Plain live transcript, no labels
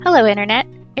Hello, Internet.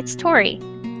 It's Tori.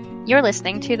 You're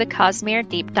listening to the Cosmere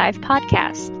Deep Dive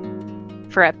podcast.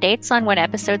 For updates on when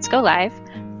episodes go live,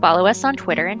 follow us on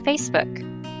Twitter and Facebook.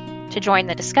 To join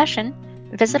the discussion,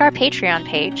 visit our Patreon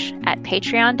page at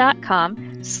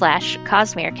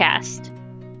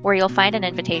patreon.com/CosmereCast, where you'll find an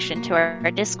invitation to our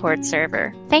Discord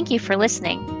server. Thank you for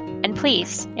listening, and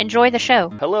please enjoy the show.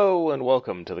 Hello, and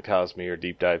welcome to the Cosmere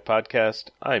Deep Dive podcast.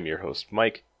 I'm your host,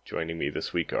 Mike. Joining me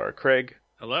this week are Craig.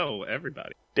 Hello,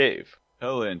 everybody. Dave.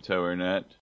 Hello, Internet.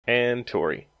 And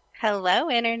Tori. Hello,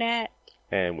 Internet.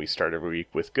 And we start every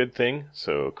week with good thing.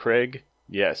 So, Craig,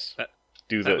 yes,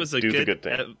 do the good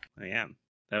thing. I am.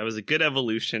 That was a good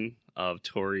evolution of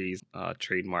Tori's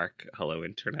trademark "Hello,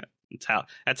 Internet."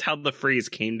 That's how the phrase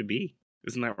came to be.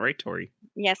 Isn't that right, Tori?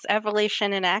 Yes,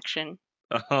 evolution in action.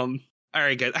 All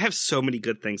right, guys. I have so many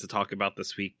good things to talk about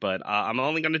this week, but I'm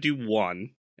only going to do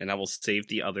one, and I will save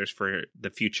the others for the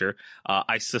future.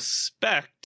 I suspect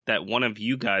that one of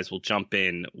you guys will jump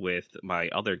in with my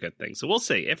other good thing. So we'll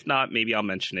see. If not, maybe I'll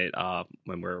mention it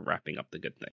when we're wrapping up the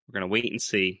good thing. We're going to wait and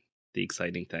see the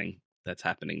exciting thing that's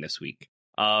happening this week.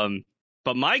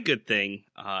 But my good thing,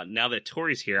 now that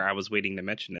Tori's here, I was waiting to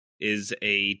mention it, is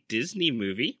a Disney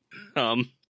movie.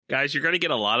 Guys, you're going to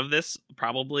get a lot of this,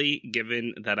 probably,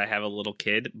 given that I have a little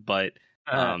kid. But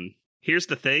here's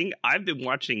the thing. I've been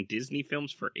watching Disney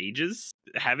films for ages.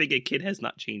 Having a kid has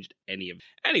not changed any of it.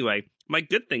 Anyway, my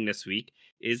good thing this week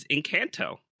is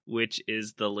Encanto, which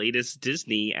is the latest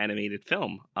Disney animated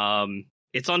film.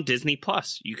 It's on Disney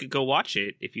Plus. You could go watch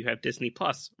it if you have Disney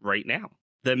Plus right now.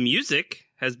 The music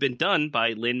has been done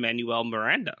by Lin-Manuel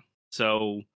Miranda.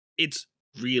 So it's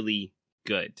really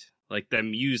good. Like, the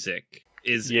music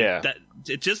is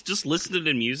just listen to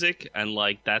the music, and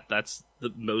like that's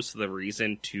the most of the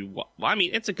reason to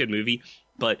it's a good movie,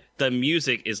 but the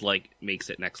music is like makes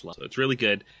it next level. So it's really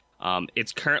good.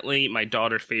 It's currently my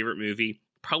daughter's favorite movie,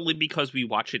 probably because we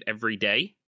watch it every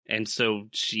day, and so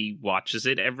she watches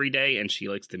it every day and she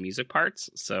likes the music parts.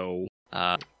 So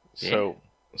So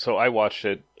I watched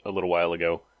it a little while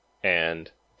ago and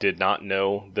did not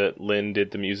know that Lin did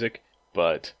the music,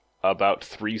 but about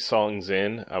 3 songs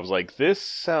in, I was like, this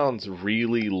sounds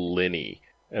really Lin-y.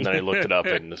 And then I looked it up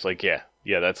and it's like, yeah,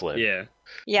 that's Lin.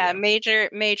 Yeah,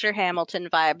 major Hamilton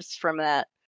vibes from that.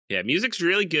 Yeah, music's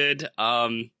really good.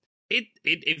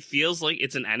 It feels like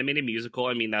it's an animated musical.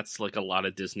 I mean, that's like a lot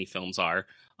of Disney films are.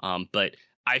 But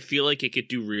I feel like it could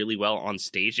do really well on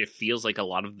stage. It feels like a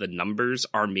lot of the numbers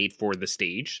are made for the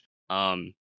stage.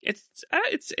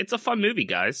 It's a fun movie,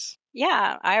 guys.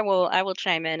 Yeah, I will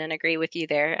chime in and agree with you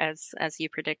there, as you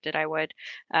predicted I would.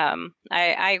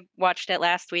 I watched it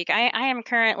last week. I am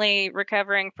currently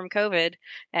recovering from COVID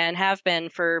and have been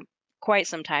for quite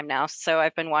some time now, so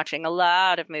I've been watching a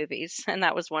lot of movies, and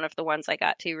that was one of the ones I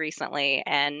got to recently,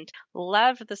 and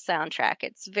love the soundtrack.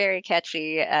 It's very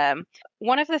catchy.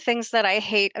 One of the things that I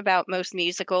hate about most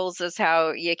musicals is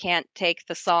how you can't take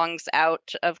the songs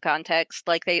out of context.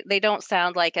 Like, they don't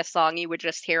sound like a song you would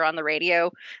just hear on the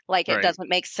radio. Like, it doesn't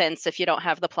make sense if you don't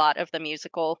have the plot of the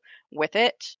musical with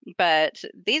it. But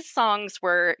these songs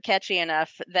were catchy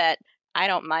enough that I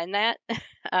don't mind that.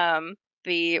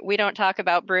 The "We Don't Talk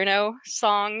About Bruno"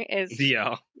 song is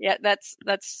that's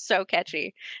so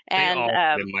catchy, and they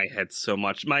all in my head so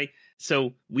much.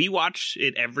 So we watch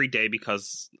it every day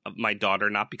because of my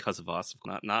daughter, not because of us,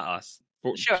 not us.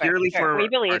 Purely for we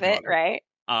believe it, right?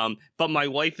 But my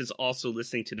wife is also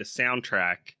listening to the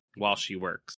soundtrack while she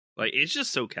works. Like, it's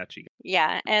just so catchy.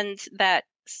 Yeah, and that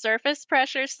Surface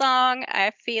Pressure song,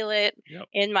 I feel it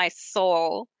in my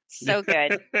soul. So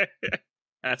good.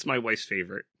 That's my wife's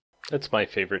favorite. That's my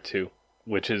favorite too,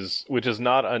 which is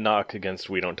not a knock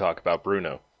against We Don't Talk About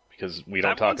Bruno, because We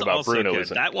Don't Talk About Bruno is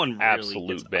an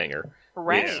absolute banger.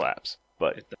 Right. It slaps,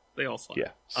 but they all slap.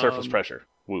 Yeah, Surface Pressure.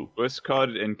 Woo. What's it called?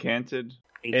 Encanto.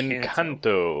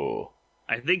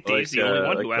 I think Dave's the only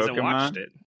one who hasn't watched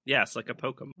it. Yes, like a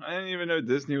Pokemon. I didn't even know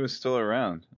Disney was still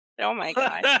around. Oh my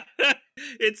god.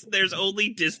 There's only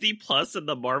Disney Plus and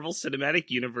the Marvel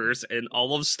Cinematic Universe and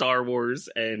all of Star Wars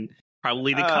and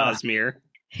probably the Cosmere.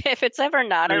 If it's ever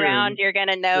not around, you're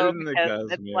gonna know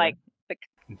because it's like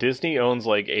Disney owns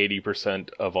like 80%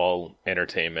 of all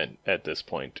entertainment at this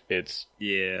point. It's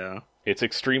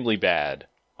extremely bad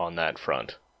on that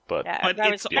front. But I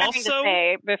was trying to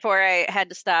say before I had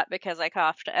to stop because I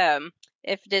coughed.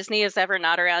 If Disney is ever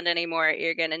not around anymore,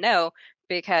 you're gonna know,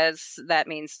 because that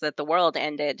means that the world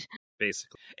ended.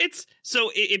 Basically,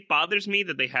 it bothers me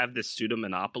that they have this pseudo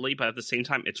monopoly, but at the same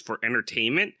time, it's for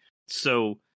entertainment.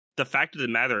 So the fact of the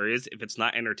matter is, if it's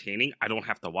not entertaining, I don't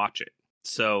have to watch it.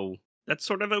 So that's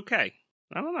sort of okay.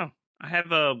 I don't know. I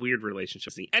have a weird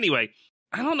relationship. Anyway,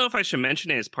 I don't know if I should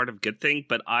mention it as part of good thing,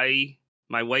 but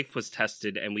my wife was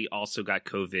tested and we also got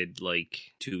COVID like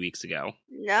 2 weeks ago.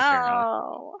 Apparently.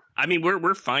 No. I mean,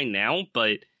 we're fine now,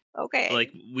 but Okay.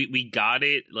 like we got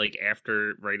it like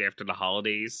right after the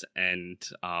holidays, and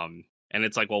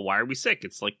it's like, well, why are we sick?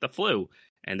 It's like the flu.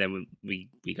 And then we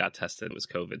got tested, it was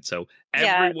COVID. So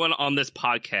Yeah. everyone on this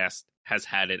podcast has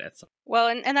had it at some. Well,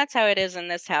 and that's how it is in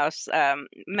this house.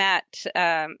 Matt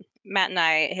and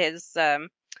I,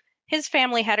 his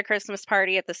family had a Christmas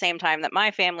party at the same time that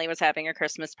my family was having a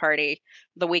Christmas party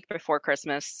the week before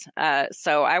Christmas.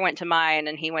 So I went to mine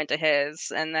and he went to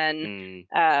his. And then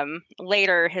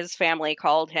later his family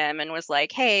called him and was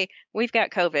like, hey, we've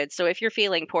got COVID. So if you're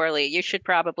feeling poorly, you should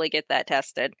probably get that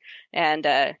tested. And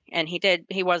he did.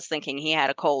 He was thinking he had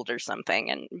a cold or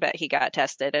something, but he got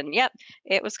tested. And yep,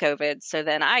 it was COVID. So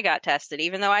then I got tested,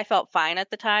 even though I felt fine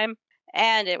at the time.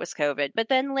 And it was COVID. But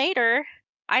then later,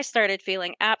 I started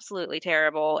feeling absolutely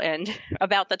terrible, and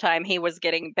about the time he was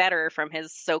getting better from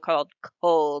his so-called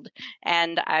cold,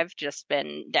 and I've just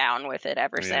been down with it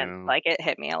ever since. Like, it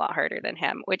hit me a lot harder than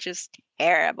him, which is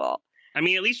terrible. I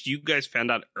mean, at least you guys found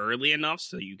out early enough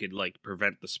so you could, like,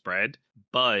 prevent the spread,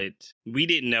 but we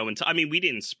didn't know until, I mean, we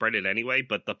didn't spread it anyway,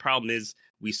 but the problem is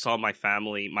we saw my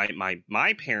family,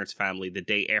 my parents' family the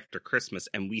day after Christmas,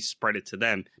 and we spread it to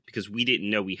them because we didn't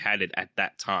know we had it at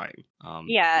that time.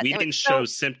 Yeah. We didn't show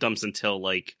symptoms until,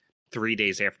 like, 3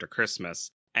 days after Christmas,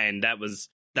 and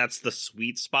that's the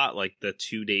sweet spot. Like, the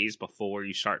 2 days before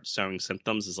you start showing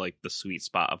symptoms is like the sweet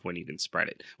spot of when you can spread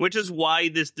it, which is why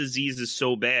this disease is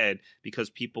so bad,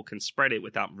 because people can spread it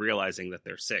without realizing that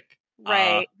they're sick.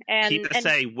 Right.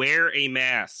 PSA, wear a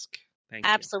mask. Thank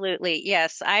you. Absolutely.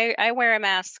 Yes. I wear a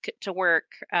mask to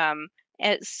work.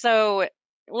 So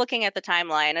looking at the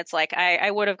timeline, it's like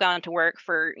I would have gone to work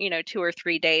for, 2 or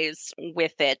 3 days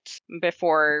with it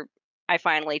before I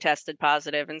finally tested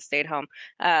positive and stayed home.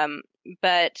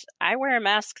 But I wear a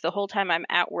mask the whole time I'm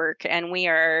at work, and we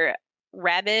are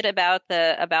rabid about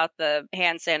the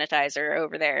hand sanitizer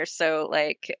over there. So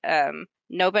like,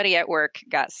 nobody at work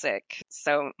got sick.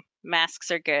 So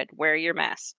masks are good. Wear your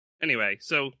mask. Anyway,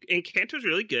 so Encanto's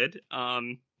really good.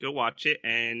 Go watch it,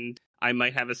 and I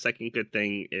might have a second good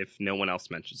thing if no one else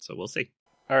mentions, so we'll see.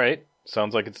 All right.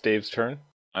 Sounds like it's Dave's turn.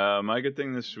 My good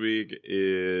thing this week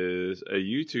is a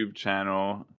YouTube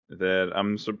channel that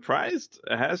I'm surprised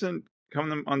hasn't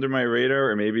come under my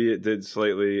radar, or maybe it did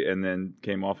slightly and then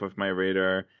came off of my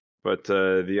radar. But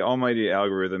the almighty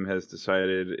algorithm has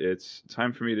decided it's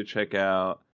time for me to check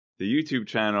out the YouTube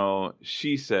channel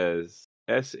She Says,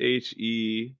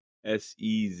 SHESEZ.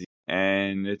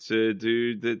 And it's a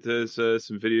dude that does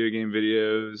some video game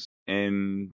videos.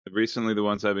 And recently the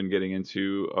ones I've been getting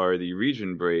into are the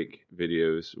region break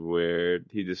videos, where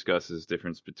he discusses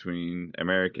difference between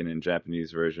American and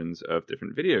Japanese versions of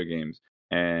different video games.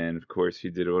 And of course he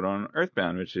did it on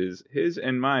Earthbound, which is his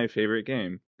and my favorite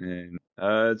game. And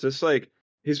just like,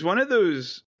 he's one of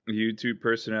those YouTube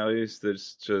personalities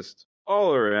that's just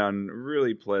all around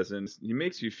really pleasant. He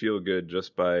makes you feel good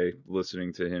just by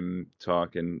listening to him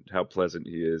talk, and how pleasant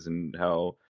he is and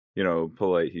how,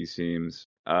 polite he seems.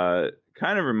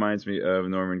 Kind of reminds me of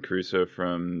Norman Crusoe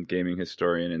from Gaming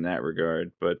Historian in that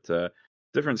regard, but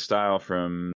different style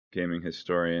from Gaming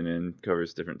Historian, and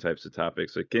covers different types of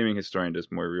topics. Like, Gaming Historian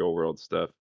does more real world stuff,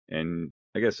 and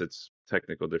I guess it's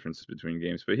technical differences between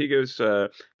games. But he goes, the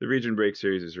Region Break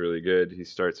series is really good. He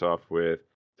starts off with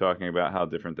talking about how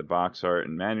different the box art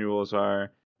and manuals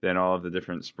are, then all of the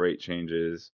different sprite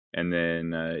changes, and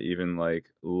then even like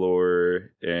lore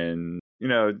and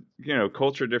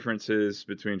culture differences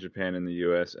between Japan and the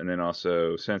US, and then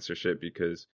also censorship,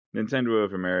 because Nintendo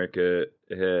of America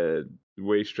had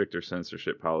way stricter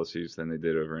censorship policies than they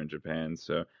did over in Japan.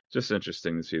 So just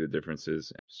interesting to see the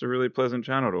differences. It's a really pleasant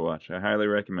channel to watch. I highly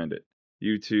recommend it.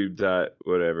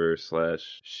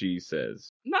 YouTube.whatever/she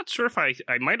says. I'm not sure if I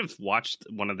might have watched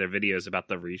one of their videos about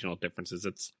the regional differences.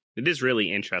 It is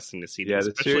really interesting to see. Yeah,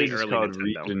 the series is called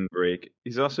Nintendo. Region Break.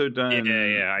 He's also done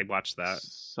I watched that.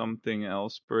 Something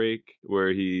Else Break,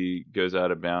 where he goes out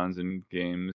of bounds in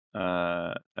games.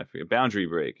 I forget. Boundary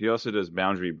Break. He also does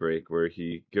Boundary Break, where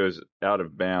he goes out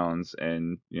of bounds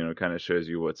and kind of shows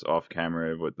you what's off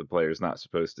camera, what the player's not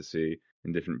supposed to see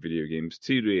in different video games,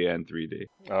 2D and 3D.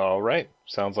 All right.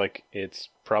 Sounds like it's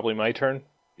probably my turn.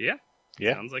 Yeah.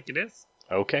 Sounds like it is.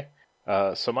 Okay.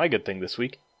 So my good thing this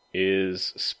week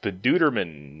is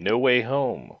Spidooterman No Way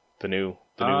Home. I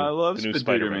love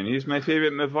Spidooterman. He's my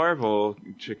favorite Marvel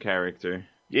character.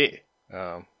 Yeah.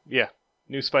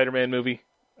 New Spider-Man movie.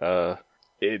 I'm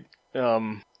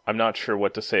not sure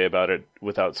what to say about it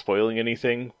without spoiling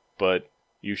anything, but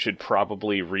you should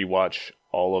probably rewatch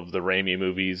all of the Raimi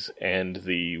movies and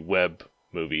the Webb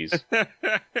movies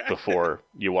before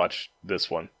you watch this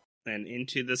one. And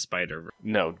Into the Spider-Verse.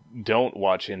 No, don't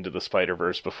watch Into the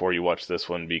Spider-Verse before you watch this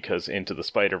one, because Into the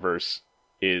Spider-Verse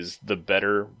is the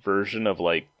better version of,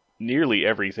 like, nearly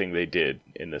everything they did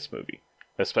in this movie.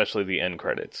 Especially the end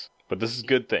credits. But this is a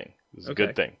good thing. This is a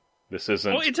good thing. This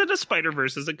isn't... Well, Into the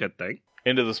Spider-Verse is a good thing.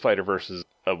 Into the Spider-Verse is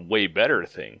a way better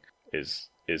thing, is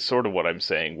sort of what I'm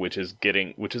saying, which is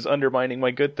undermining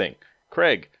my good thing.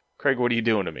 Craig, what are you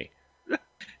doing to me?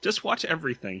 Just watch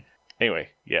everything. Anyway,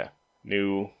 yeah.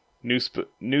 New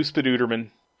Spidooterman.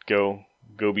 Go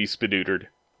be Spidootered.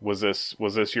 Was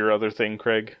this your other thing,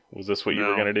 Craig? Was this what you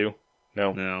were gonna do?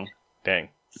 No? No. Dang.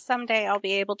 Someday I'll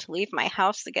be able to leave my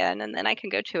house again, and then I can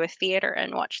go to a theater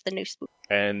and watch the new spook.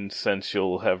 And since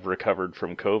you'll have recovered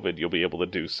from COVID, you'll be able to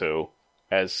do so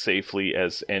as safely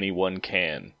as anyone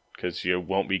can, because you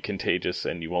won't be contagious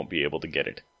and you won't be able to get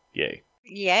it. Yay.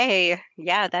 Yay.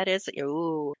 Yeah, that is...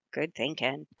 Ooh, good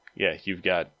thinking. Yeah, you've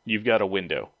got a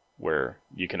window where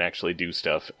you can actually do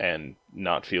stuff and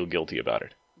not feel guilty about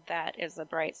it. That is a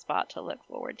bright spot to look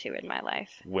forward to in my life.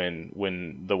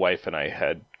 When the wife and I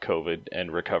had COVID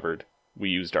and recovered, we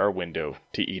used our window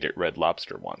to eat at Red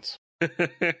Lobster once.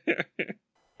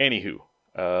 Anywho,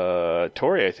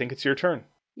 Tori, I think it's your turn.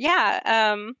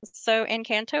 Yeah, so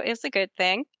Encanto is a good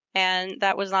thing, and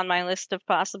that was on my list of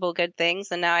possible good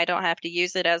things, and now I don't have to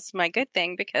use it as my good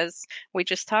thing because we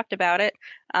just talked about it.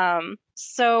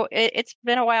 So it's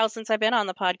been a while since I've been on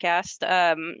the podcast,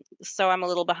 so I'm a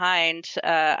little behind.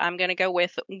 I'm going to go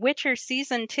with Witcher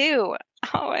Season 2.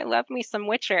 Oh, I love me some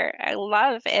Witcher. I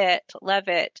love it. Love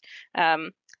it. I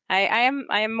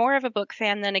am more of a book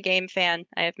fan than a game fan.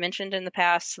 I have mentioned in the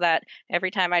past that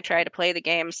every time I try to play the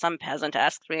game, some peasant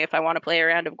asks me if I want to play a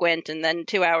round of Gwent, and then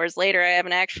 2 hours later, I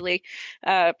haven't actually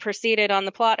proceeded on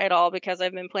the plot at all because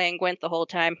I've been playing Gwent the whole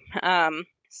time.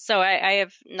 So I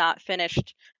have not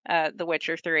finished The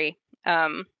Witcher 3.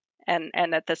 And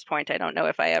at this point, I don't know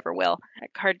if I ever will. A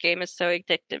card game is so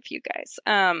addictive, you guys.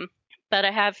 But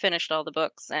I have finished all the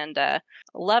books and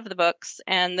love the books,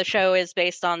 and the show is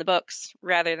based on the books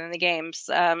rather than the games.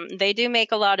 They do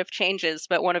make a lot of changes,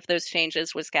 but one of those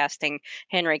changes was casting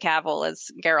Henry Cavill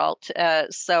as Geralt,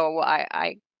 so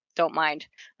I don't mind.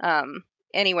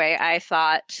 Anyway, I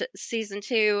thought Season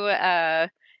 2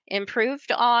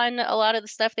 improved on a lot of the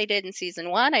stuff they did in Season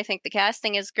 1. I think the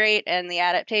casting is great, and the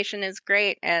adaptation is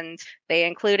great, and they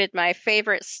included my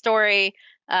favorite story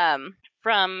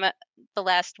from The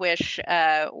Last Wish,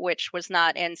 which was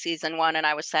not in Season 1, and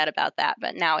I was sad about that,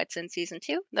 but now it's in Season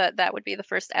 2. That would be the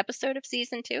first episode of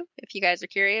Season 2. If you guys are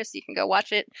curious, you can go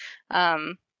watch it.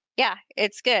 Yeah,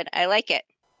 it's good. I like it.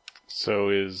 So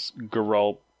is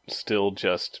Geralt still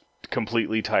just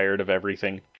completely tired of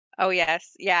everything? Oh,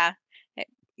 yes. Yeah.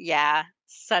 Yeah.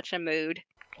 Such a mood.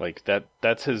 Like,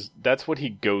 that's what he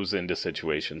goes into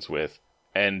situations with.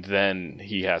 And then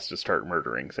he has to start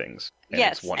murdering things. And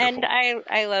yes, it's wonderful. And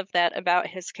I love that about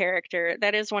his character.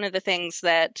 That is one of the things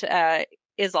that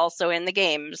is also in the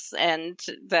games, and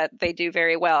that they do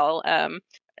very well.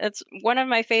 It's one of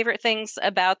my favorite things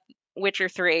about Witcher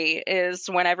 3 is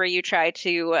whenever you try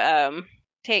to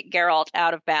take Geralt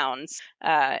out of bounds,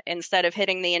 instead of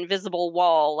hitting the invisible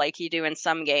wall like you do in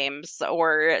some games,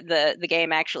 or the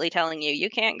game actually telling you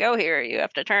can't go here, you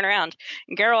have to turn around.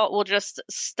 Geralt will just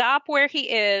stop where he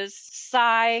is,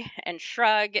 sigh and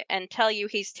shrug, and tell you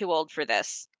he's too old for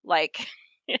this. Like,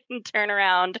 turn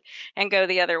around and go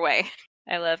the other way.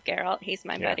 I love Geralt. He's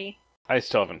my buddy. I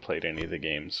still haven't played any of the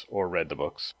games or read the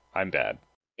books. I'm bad.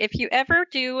 If you ever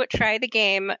do try the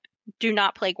game, do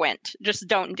not play Gwent. Just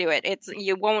don't do it.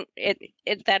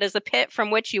 That is a pit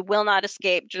from which you will not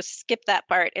escape. Just skip that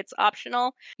part. It's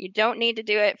optional. You don't need to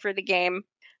do it for the game.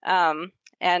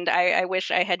 And I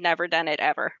wish I had never done it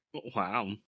ever.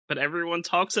 Wow. But everyone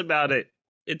talks about it.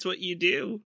 It's what you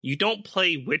do. You don't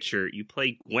play Witcher. You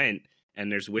play Gwent,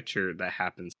 and there's Witcher that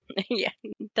happens. Yeah,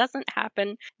 it doesn't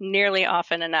happen nearly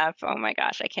often enough. Oh my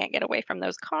gosh, I can't get away from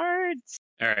those cards.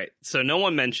 All right. So no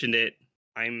one mentioned it.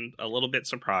 I'm a little bit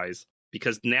surprised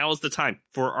because now is the time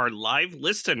for our live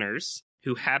listeners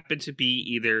who happen to be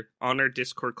either on our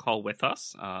Discord call with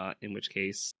us, in which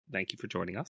case, thank you for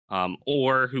joining us,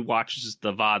 or who watches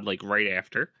the VOD like right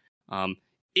after.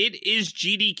 It is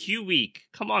GDQ week.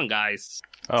 Come on, guys.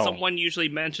 Oh. Someone usually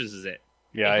mentions it.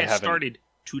 Yeah, it has started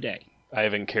today. I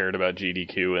haven't cared about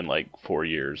GDQ in like 4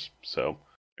 years, so.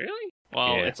 Really?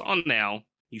 Well, yeah. It's on now.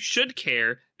 You should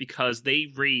care because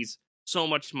they raise so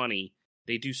much money.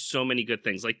 They do so many good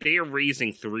things. Like, they are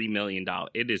raising $3 million.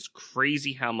 It is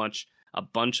crazy how much a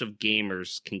bunch of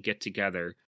gamers can get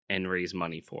together and raise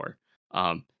money for.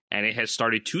 And it has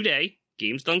started today.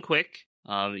 Games Done Quick.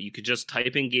 You could just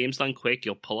type in Games Done Quick.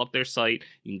 You'll pull up their site.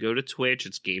 You can go to Twitch.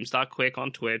 It's Games.quick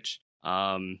on Twitch.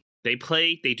 They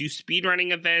do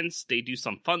speedrunning events. They do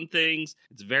some fun things.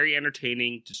 It's very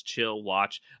entertaining. Just chill,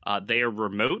 watch. They are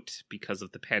remote because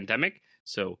of the pandemic.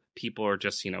 So people are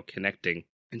just, connecting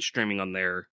and streaming on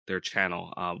their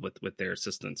channel with their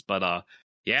assistants. But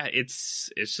yeah, it's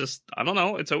just, I don't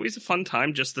know. It's always a fun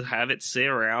time just to have it sit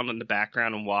around in the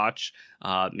background and watch.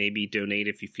 Maybe donate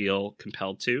if you feel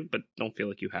compelled to, but don't feel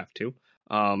like you have to.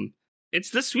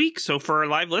 It's this week, so for our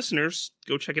live listeners,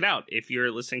 go check it out. If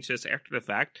you're listening to this after the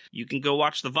fact, you can go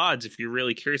watch the VODs if you're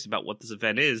really curious about what this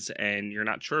event is and you're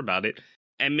not sure about it.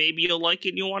 And maybe you'll like it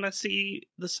and you'll want to see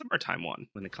the summertime one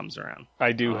when it comes around.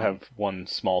 I do have one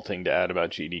small thing to add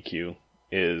about GDQ,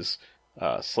 is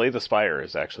Slay the Spire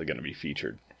is actually going to be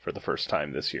featured for the first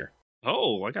time this year.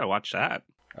 Oh, I gotta watch that.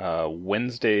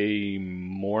 Wednesday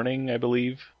morning, I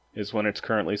believe, is when it's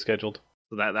currently scheduled.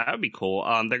 So that would be cool.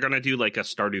 They're going to do like a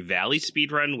Stardew Valley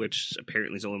speedrun, which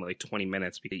apparently is only like 20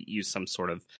 minutes because they use some sort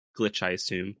of glitch, I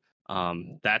assume.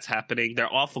 That's happening. Their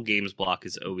Awful Games block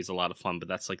is always a lot of fun, but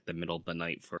that's like the middle of the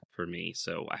night for me,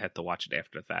 so I have to watch it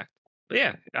after the fact. But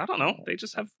yeah, I don't know. They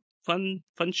just have fun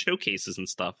showcases and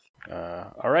stuff.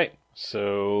 All right.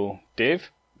 So, Dave,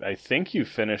 I think you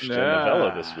finished a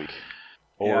novella this week.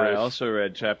 I also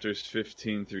read chapters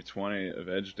 15 through 20 of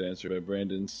Edgedancer by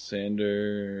Brandon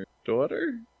Sander.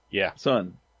 Daughter? Yeah.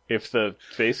 Son. If the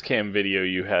Facecam video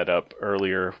you had up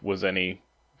earlier was any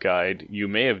guide, you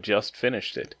may have just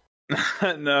finished it.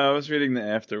 No, I was reading the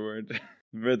afterword. I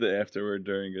read the afterword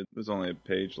during it. It was only a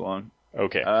page long.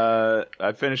 Okay.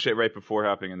 I finished it right before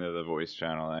hopping into the voice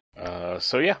channel.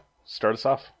 So yeah, start us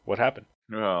off. What happened?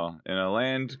 Well, in a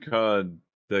land called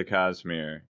the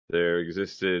Cosmere, there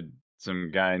existed some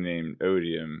guy named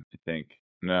Odium, I think.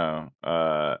 No,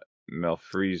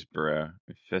 Melfreesboro.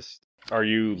 Are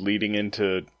you leading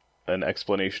into an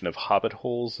explanation of hobbit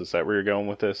holes? Is that where you're going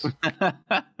with this?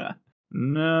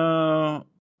 No.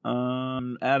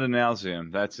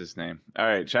 Adonalsium, that's his name.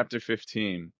 Alright, chapter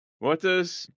 15. What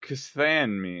does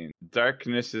Cthan mean?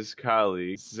 Darkness's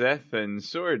colleague, Zeth and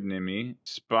Sword Nimi,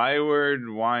 Spyward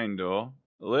Windle,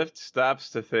 Lift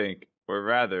stops to think, or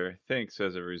rather, thinks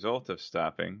as a result of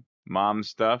stopping. Mom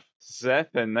stuff,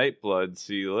 Zeth and Nightblood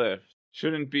see Lift.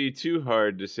 Shouldn't be too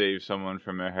hard to save someone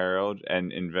from a herald,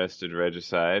 an invested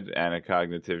regicide, and a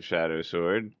cognitive shadow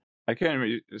sword. I can't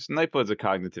remember. Nightblood's a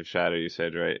cognitive shadow, you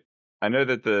said, right? I know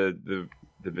that the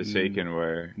Besaken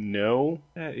were. No.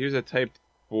 He was a Type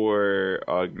 4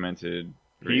 augmented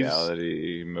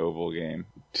reality mobile game.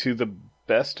 To the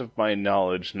best of my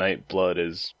knowledge, Nightblood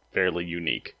is fairly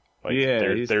unique. Like,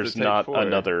 yeah, there's not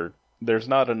another. There's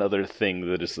not another thing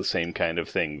that is the same kind of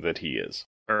thing that he is.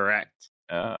 Correct.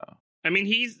 Oh. I mean,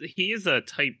 he is a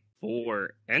Type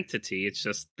 4 entity. It's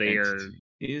just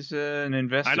He's an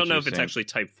investigator. I don't know if it's actually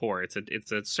Type 4.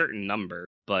 It's a certain number,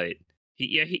 but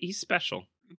he's special.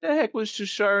 What the heck was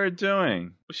Shushara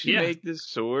doing? Would she make this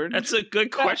sword? That's a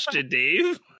good question,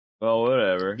 Dave. Well,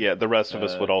 whatever. Yeah, the rest of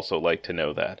us would also like to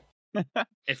know that.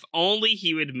 If only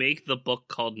he would make the book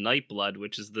called Nightblood,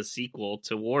 which is the sequel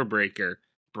to Warbreaker.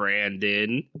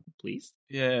 Brandon, please.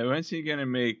 Yeah, when's he gonna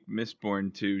make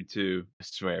Mistborn 2 too? I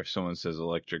swear, if someone says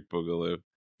Electric Boogaloo.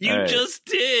 You just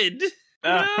did!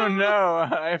 Oh no,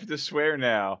 I have to swear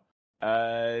now.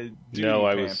 No,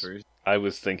 I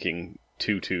was thinking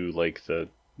Tutu, like the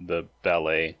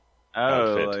ballet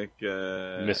outfit. Like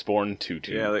Mistborn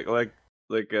Tutu. Yeah,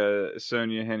 like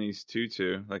Sonia Henny's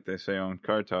tutu, like they say on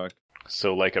Car Talk.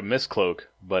 So like a mistcloak,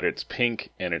 but it's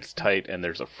pink and it's tight and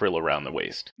there's a frill around the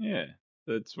waist. Yeah.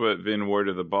 That's what Vin wore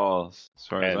to the balls, as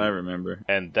far as I remember.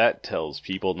 And that tells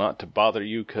people not to bother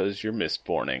you because you're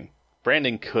mistborning.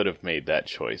 Brandon could have made that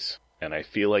choice, and I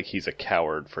feel like he's a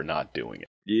coward for not doing it.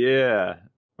 Yeah.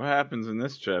 What happens in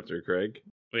this chapter, Craig?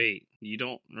 Wait, you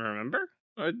don't remember?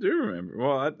 I do remember.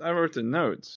 Well, I wrote the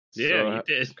notes. Yeah, so you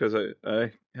did. Because it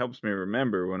helps me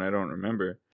remember when I don't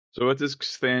remember. So what does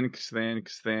Cthan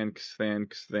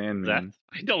mean?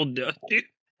 I don't know, dude.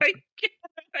 I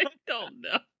don't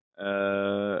know.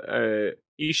 Alright.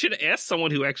 You should ask someone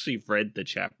who actually read the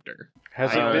chapter.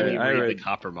 Has it been? I read the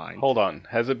Coppermind. Hold on.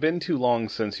 Has it been too long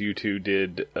since you two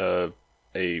did a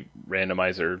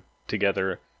randomizer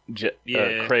together?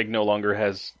 Craig no longer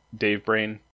has Dave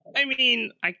brain. I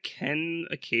mean, I can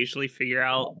occasionally figure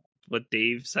out what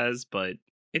Dave says, but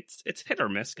it's hit or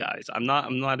miss, guys. I'm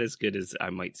not as good as I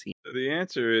might seem. The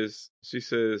answer is she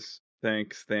says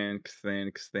thanks,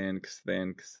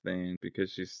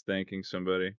 because she's thanking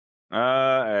somebody.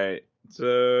 Alright.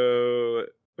 So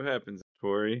what happens,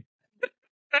 Tori?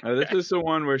 This is the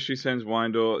one where she sends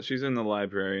Windle. She's in the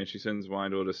library and she sends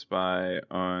Windle to spy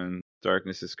on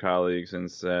Darkness's colleagues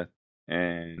and Seth.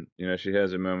 And she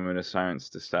has a moment of silence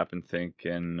to stop and think,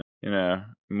 and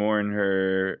mourn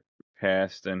her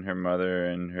past and her mother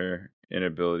and her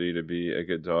inability to be a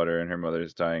good daughter in her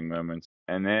mother's dying moments.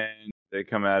 And then they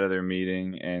come out of their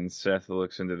meeting, and Seth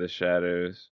looks into the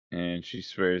shadows. And she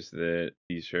swears that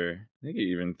he's her. I think he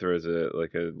even throws a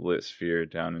lit sphere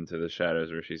down into the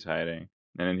shadows where she's hiding.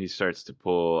 And then he starts to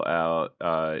pull out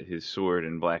his sword,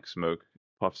 and black smoke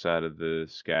puffs out of the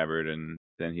scabbard, and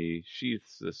then he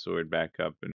sheaths the sword back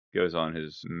up and goes on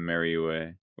his merry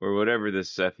way, or whatever the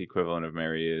Seth equivalent of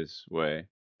merry is way.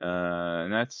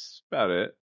 And that's about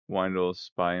it. Windle's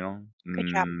spinal. Good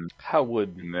job. How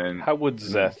would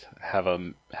Zeth have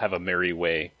a merry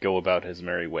way, go about his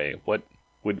merry way? What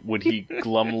would he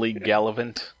glumly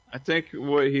gallivant? I think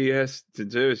what he has to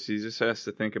do is he just has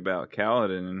to think about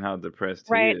Kaladin and how depressed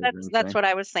Right, he is. that's what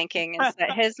I was thinking, is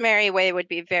that his merry way would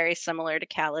be very similar to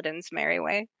Kaladin's merry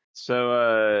way.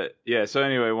 So so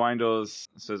anyway, Windle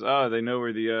says, "Oh, they know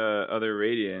where the other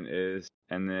Radiant is,"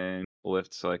 and then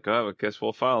Lift's like, "Oh, I guess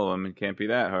we'll follow him. It can't be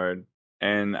that hard."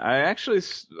 And I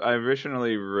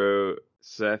originally wrote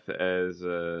Seth as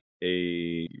a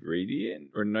Radiant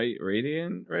or Night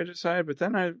Radiant regicide, but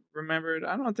then I remembered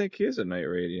I don't think he is a Night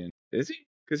Radiant. Is he?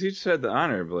 Because he just had the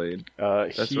Honor Blade.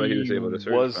 That's why he was able to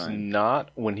certify. Was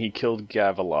not when he killed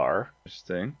Gavilar.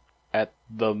 Interesting. At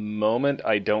the moment,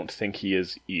 I don't think he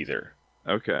is either.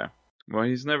 Okay. Well,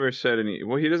 he's never said any...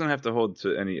 Well, he doesn't have to hold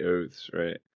to any oaths,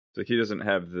 right? So he doesn't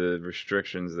have the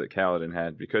restrictions that Kaladin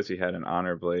had because he had an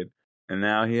Honor Blade. And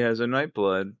now he has a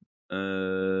Nightblood.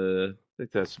 I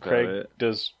think that's about Craig, it.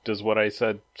 Does what I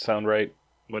said sound right?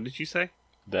 What did you say?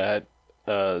 That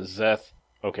Zeth,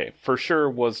 okay, for sure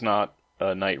was not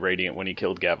a Night Radiant when he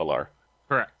killed Gavilar.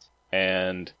 Correct.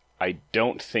 And I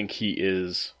don't think he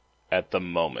is at the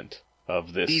moment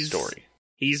of this story.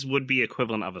 He's would be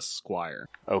equivalent of a squire.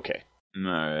 Okay.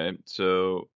 Alright,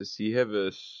 so does he have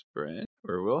a Spren?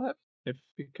 Or will have? If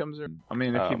he becomes a... I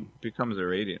mean, if he becomes a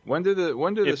Radiant. When do the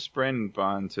Spren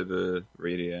bond to the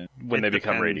Radiant? When they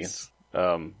become Radiants.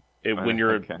 When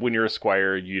you're a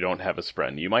squire, you don't have a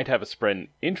Spren. You might have a Spren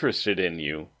interested in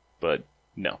you, but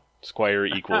no. Squire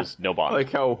equals no bond.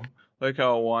 Like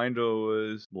how Windle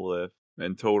was Lift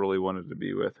and totally wanted to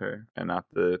be with her, and not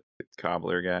the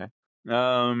cobbler guy.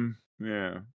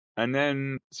 Yeah. And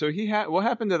then, so what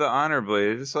happened to the Honor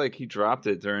Blade? It's like he dropped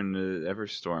it during the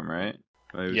Everstorm, right?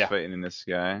 When he was fighting in the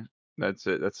sky. That's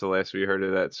it. That's the last we heard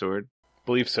of that sword.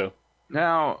 Believe so.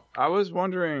 Now, I was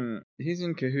wondering, he's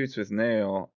in cahoots with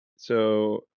Nail,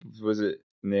 so was it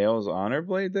Nail's Honor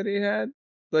Blade that he had?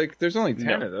 Like, there's only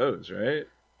 10 of those, right?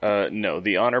 No,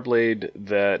 the Honor Blade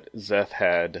that Zeth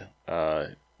had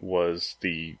was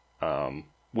the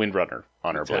Windrunner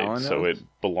Honor Blade, so it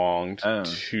belonged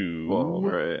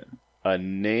to a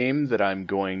name that I'm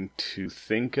going to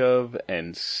think of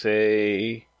and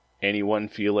say. Anyone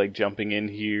feel like jumping in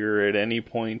here at any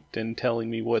point and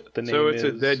telling me what the name is? So it's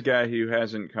a dead guy who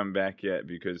hasn't come back yet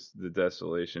because the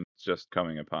desolation is just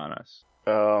coming upon us.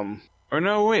 Or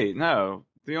no, wait, no.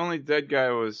 The only dead guy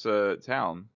was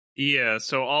Talon. Yeah,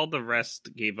 so all the rest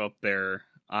gave up their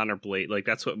Honor Blade. Like,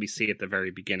 that's what we see at the very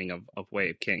beginning of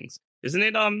Way of Kings. Isn't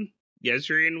it,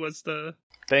 Yezrian was the...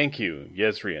 Thank you,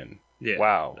 Yezrian. Yeah.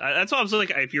 Wow. That's what I was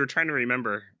like, if you were trying to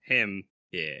remember him,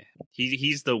 yeah.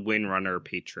 He's the Windrunner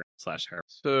patron / herald.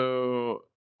 So,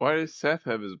 why does Seth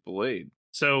have his blade?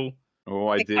 So... Oh,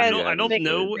 I did. I don't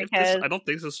know if this... I don't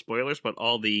think this is spoilers, but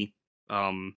all the...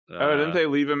 didn't they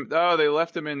leave him... Oh, they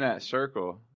left him in that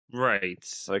circle. Right.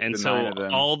 Like and the so 9 of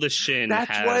them. all the Shin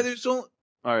That's why there's only...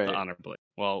 All right. The Honor Blade.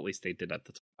 Well, at least they did at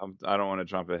the time. I don't want to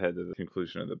jump ahead to the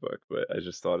conclusion of the book, but I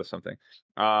just thought of something.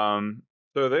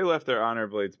 So they left their Honor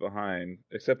Blades behind,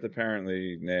 except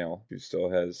apparently Nail, who still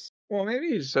has... Well, maybe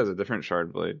he just has a different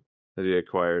shard blade that he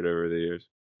acquired over the years.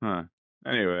 Huh.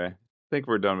 Anyway, I think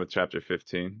we're done with Chapter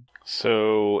 15.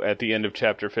 So, at the end of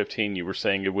Chapter 15, you were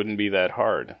saying it wouldn't be that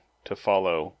hard to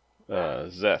follow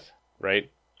Zeth, right?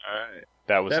 Alright.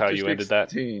 That was how you ended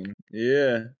that?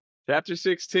 Yeah. Chapter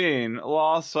 16,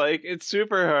 Law Psych, it's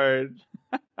super hard.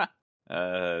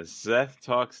 Zeth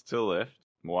talks to Lift.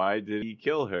 Why did he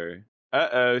kill her?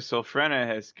 Sulfrena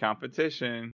has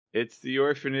competition. It's the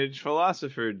orphanage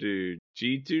philosopher dude.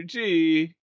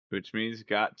 G2G, which means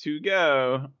got to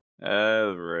go.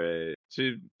 Right.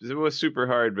 It was super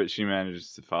hard, but she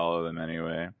manages to follow them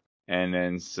anyway. And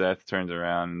then Seth turns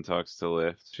around and talks to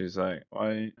Lift. She's like,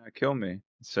 why not kill me?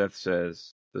 Seth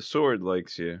says, the sword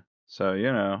likes you. So,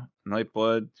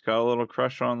 Nightblood's got a little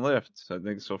crush on Lift. So I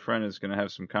think Sulfrena's going to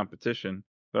have some competition.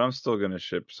 but I'm still gonna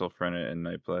ship Sylphrena and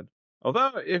Nightblood.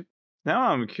 Although, if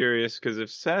now I'm curious, because if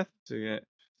Seth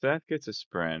gets a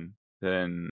Spren,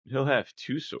 then he'll have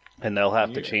 2 swords. And they'll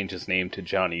have to change his name to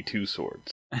Johnny Two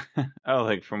Swords. Oh,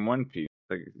 like from One Piece.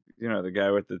 Like, the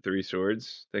guy with the 3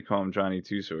 swords? They call him Johnny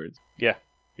Two Swords. Yeah.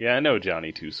 Yeah, I know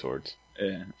Johnny Two Swords.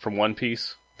 Yeah. From One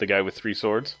Piece, the guy with 3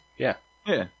 swords? Yeah.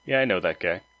 Yeah. Yeah, I know that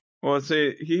guy. Well,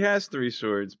 he has 3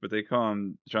 swords, but they call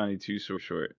him Johnny Two Sword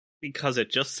Short. Because it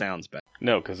just sounds better.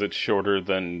 No, because it's shorter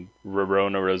than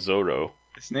Rorona Zoro.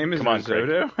 His name is Come on,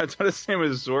 Risotto? I thought his name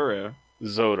was Zoro.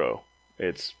 Zoro.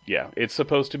 It's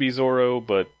supposed to be Zoro,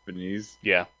 but... Japanese?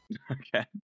 Yeah. Okay.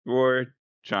 Or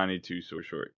Johnny Two Sword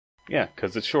Short. Yeah,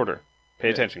 because it's shorter. Pay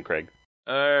attention, Craig.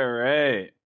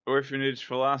 Alright. Orphanage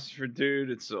philosopher dude,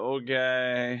 it's the old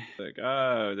guy. Like,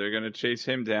 oh, they're gonna chase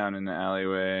him down in the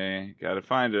alleyway. Gotta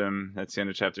find him. That's the end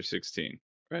of chapter 16,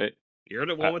 right? You're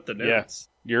the one with the notes.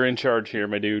 Yeah. You're in charge here,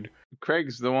 my dude.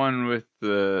 Craig's the one with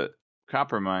the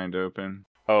copper mine open.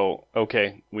 Oh,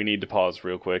 okay. We need to pause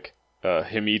real quick.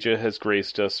 Himija has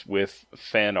graced us with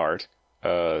fan art.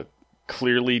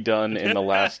 Clearly done in the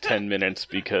last 10 minutes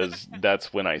because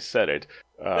that's when I said it.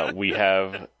 We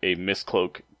have a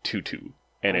Mistcloak tutu.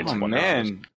 And it's $1.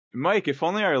 Man. Mike, if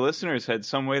only our listeners had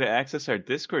some way to access our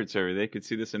Discord server, they could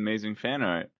see this amazing fan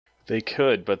art. They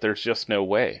could, but there's just no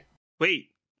way. Wait,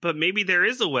 but maybe there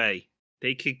is a way.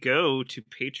 They could go to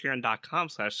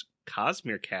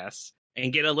patreon.com/CosmereCast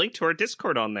and get a link to our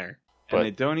Discord on there. And they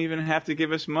don't even have to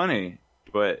give us money.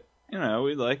 But,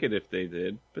 we'd like it if they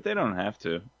did. But they don't have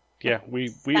to. Yeah,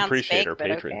 we appreciate fake, our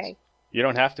patrons. Okay. You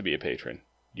don't have to be a patron.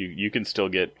 You can still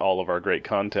get all of our great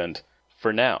content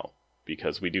for now,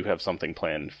 because we do have something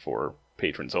planned for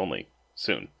patrons only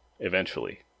soon,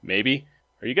 eventually. Maybe?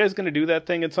 Are you guys going to do that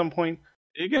thing at some point?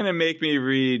 You're going to make me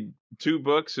read 2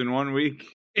 books in 1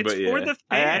 week? It's for the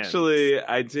fans.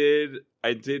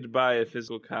 I did buy a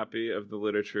physical copy of the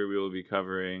literature we will be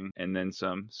covering, and then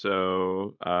some.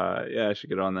 So, I should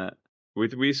get on that.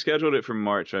 We scheduled it for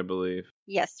March, I believe.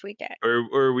 Yes, we did.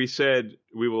 Or we said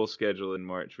we will schedule in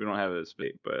March. We don't have a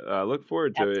date, but look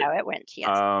forward to it. That's how it went, yes.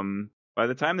 By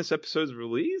the time this episode's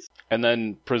released? And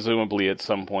then, presumably at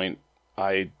some point,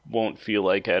 I won't feel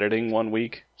like editing 1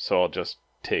 week, so I'll just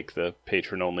take the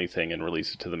patron-only thing and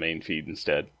release it to the main feed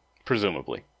instead.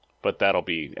 Presumably. But that'll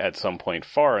be at some point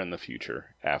far in the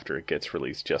future after it gets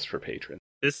released just for patrons.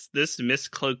 This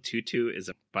Mistcloak tutu is,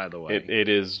 by the way. It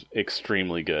is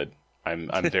extremely good.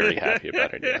 I'm very happy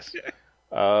about it, yes.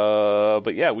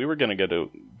 But yeah, we were going to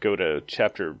go to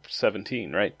chapter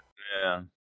 17, right? Yeah.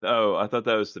 Oh, I thought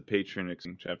that was the patron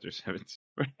chapter 17.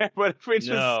 What if we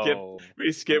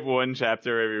just skip 1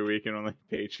 chapter every week and only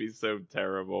page? He's so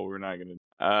terrible. We're not going to.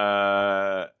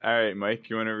 All right,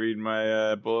 Mike, you want to read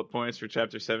my bullet points for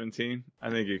chapter 17? I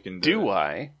think you can do it.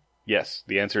 I? Yes,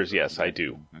 the answer is yes, I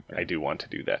do. Okay. I do want to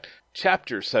do that.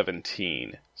 Chapter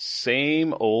 17.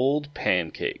 Same old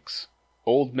pancakes.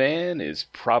 Old man is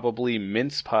probably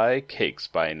mince pie cakes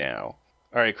by now.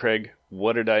 All right, Craig,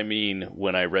 what did I mean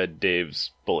when I read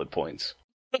Dave's bullet points?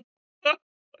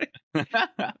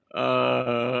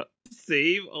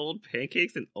 Same old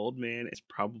pancakes and old man is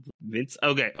probably mince.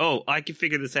 Okay. Oh, I can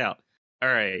figure this out. All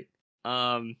right.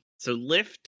 So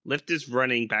Lift is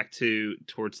running back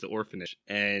towards the orphanage,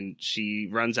 and she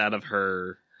runs out of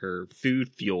her food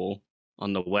fuel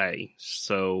on the way.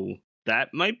 So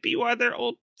that might be why they're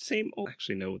same old. I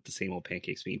actually know what the same old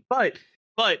pancakes mean, but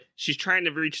she's trying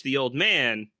to reach the old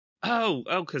man. Oh,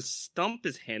 because Stump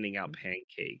is handing out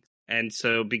pancakes. And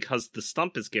so because the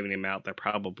Stump is giving them out, they're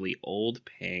probably old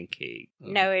pancakes.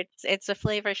 No, it's a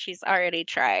flavor she's already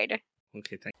tried.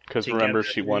 Okay, thank you. Because remember,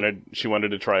 she wanted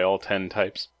to try all 10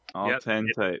 types. All 10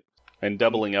 types. And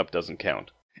doubling up doesn't count.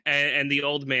 And the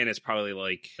old man is probably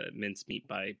like mincemeat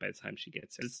by the time she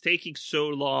gets it. It's taking so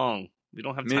long. We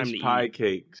don't have time to eat. Mince pie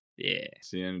cakes. Yeah.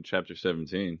 It's the end of chapter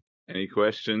 17. Any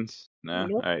questions? No?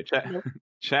 Nope. All right.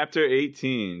 Chapter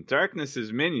 18.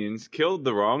 Darkness's minions killed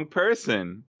the wrong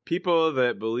person. People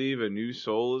that believe a new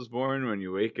soul is born when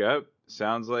you wake up.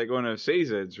 Sounds like one of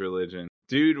Sazed's religion.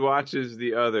 Dude watches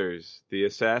the others. The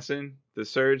assassin, the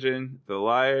surgeon, the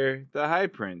liar, the high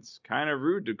prince. Kinda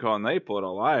rude to call Nightblood a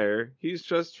liar. He's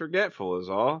just forgetful is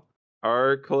all.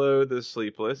 Arklo the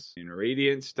sleepless and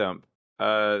Radiant Stump.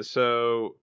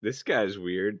 So this guy's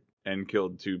weird and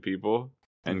killed 2 people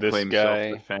and claims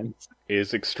self-defense.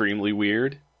 Is extremely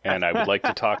weird, and I would like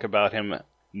to talk about him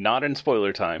not in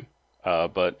spoiler time,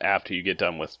 but after you get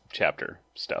done with chapter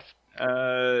stuff.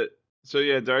 So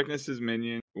yeah, Darkness's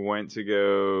minion went to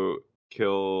go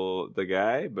kill the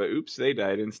guy, but oops, they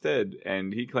died instead.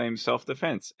 And he claims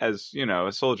self-defense, as,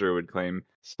 a soldier would claim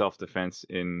self-defense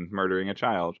in murdering a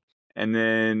child. And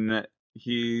then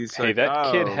he's Hey, like,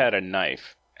 that kid oh, had a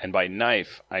knife. And by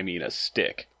knife, I mean a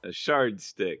stick. a shard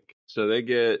stick. So they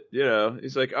get,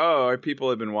 he's like, oh, our people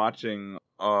have been watching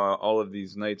all of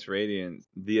these Knights Radiant,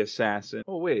 the assassin.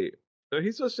 Oh, wait. So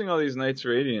he's listing all these Knights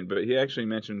Radiant, but he actually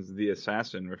mentions the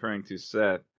assassin, referring to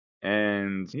Seth.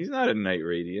 And he's not a Knight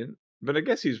Radiant, but I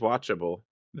guess he's watchable.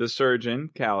 The surgeon,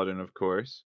 Kaladin, of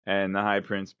course, and the High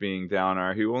Prince being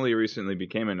Dalinar, who only recently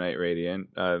became a Knight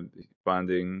Radiant,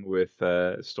 bonding with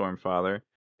Stormfather.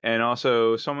 And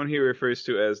also someone he refers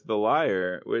to as the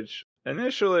Liar, which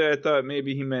initially I thought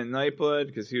maybe he meant Nightblood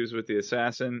because he was with the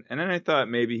assassin, and then I thought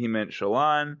maybe he meant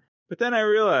Shallan, but then I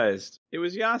realized it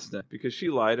was Yasna because she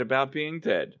lied about being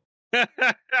dead.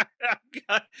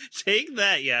 God, take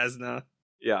that, Yasna.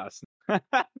 Yasna.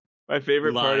 My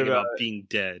favorite Lying part about being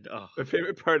dead. Oh. My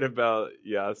favorite part about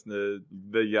Yasna,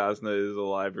 the Yasna is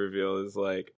alive reveal is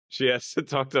like she has to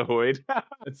talk to Hoyd.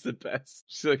 It's the best.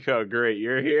 She's like, "Oh, great,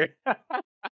 you're here."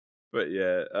 But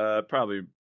yeah,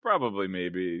 probably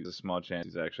maybe there's a small chance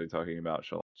he's actually talking about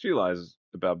Shalom. She lies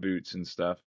about boots and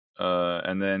stuff.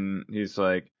 And then he's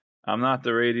like, I'm not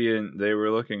the Radiant they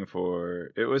were looking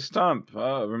for. It was Stump.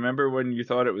 Remember when you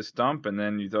thought it was Stump and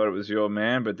then you thought it was the old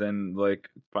man, but then like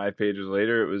 5 pages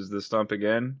later it was the Stump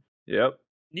again? Yep.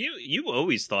 You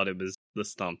always thought it was the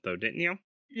Stump though, didn't you?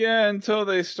 Yeah, until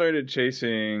they started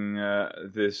chasing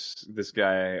this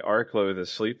guy Arklo the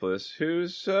Sleepless,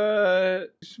 who's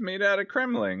made out of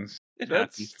Kremlings.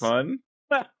 That's happens. fun.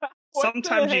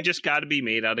 Sometimes you just got to be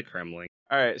made out of Kremling.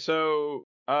 All right, so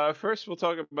first we'll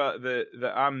talk about the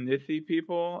Omnithi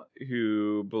people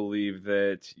who believe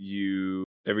that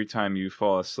every time you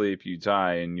fall asleep you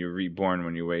die and you're reborn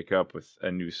when you wake up with a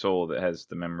new soul that has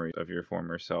the memory of your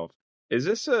former self. Is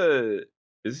this a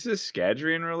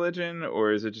Scadrian religion,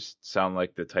 or does it just sound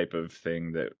like the type of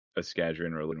thing that a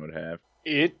Scadrian religion would have?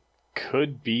 It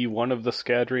could be one of the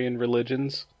Scadrian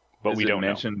religions, but we don't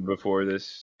know. Is it mentioned before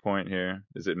this point here?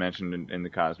 Is it mentioned in the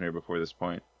Cosmere before this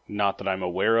point? Not that I'm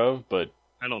aware of, but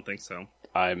I don't think so.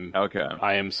 I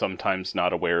am sometimes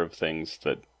not aware of things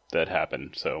that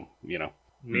happen, so,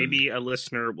 Maybe a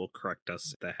listener will correct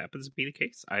us if that happens to be the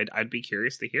case. I'd be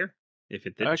curious to hear if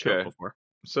it didn't show up before.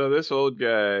 So this old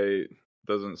guy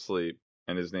doesn't sleep,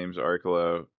 and his name's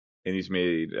Arklo, and he's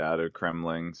made out of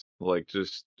Kremlings, like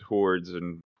just hordes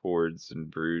and broods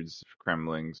of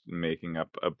Kremlings making up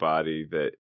a body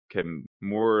that can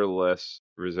more or less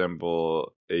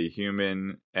resemble a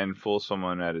human and fool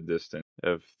someone at a distance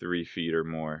of 3 feet or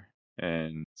more.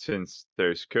 And since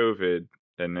there's COVID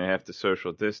and they have to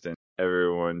social distance,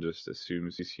 everyone just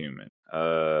assumes he's human.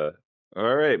 All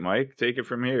right, Mike, take it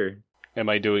from here. Am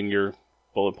I doing your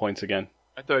bullet points again?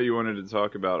 I thought you wanted to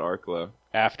talk about Arklo.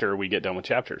 After we get done with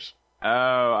chapters.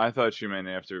 Oh, I thought you meant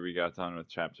after we got done with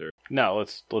chapter. No,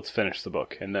 let's finish the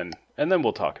book and then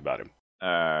we'll talk about him. All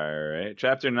right,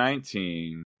 chapter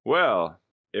 19. Well,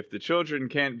 if the children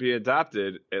can't be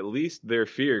adopted, at least their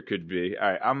fear could be. All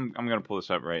right, I'm gonna pull this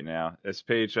up right now. It's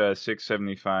page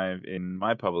 675 in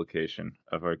my publication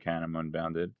of Arcanum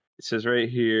Unbounded. It says right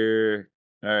here.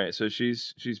 All right, so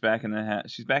she's back in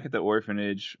she's back at the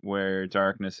orphanage where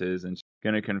Darkness is, and she's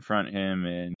gonna confront him,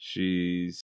 and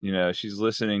she's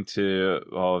listening to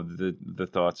all of the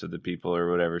thoughts of the people or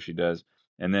whatever she does,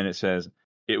 and then it says,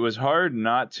 it was hard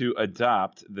not to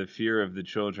adopt the fear of the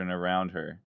children around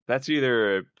her. That's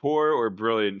either a poor or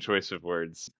brilliant choice of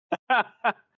words.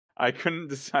 I couldn't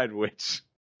decide which.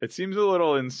 It seems a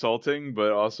little insulting,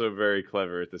 but also very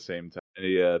clever at the same time.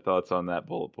 Any thoughts on that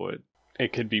bullet point?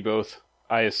 It could be both.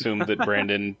 I assumed that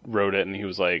Brandon wrote it and he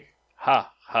was like, ha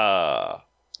ha,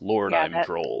 Lord, I'm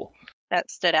droll.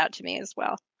 That stood out to me as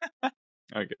well.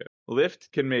 Okay. Lift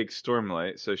can make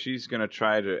Stormlight, so she's going to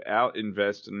try to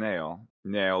out-invest Nail.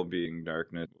 Nail being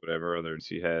Darkness, whatever others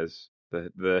he has.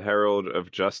 The Herald of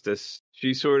Justice.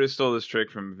 She sort of stole this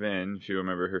trick from Vin, if you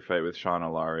remember her fight with Shauna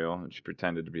Lariel, and she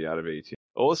pretended to be out of 18.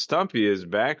 Old Stumpy is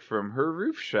back from her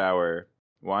roof shower.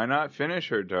 Why not finish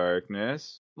her,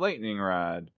 Darkness? Lightning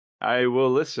Rod. I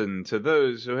will listen to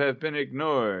those who have been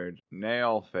ignored.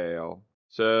 Nail fail.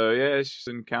 So yeah, she's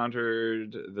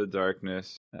encountered the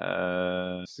Darkness.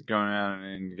 She's going out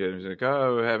and getting like,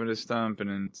 oh, having a Stump, and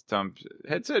then Stump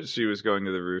had said she was going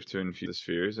to the roof to infuse the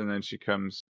spheres, and then she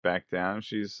comes back down.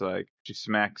 She's like, she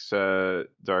smacks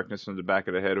Darkness on the back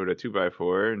of the head with a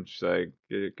 2x4, and she's like,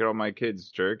 get all my kids,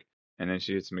 jerk. And then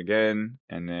she hits him again,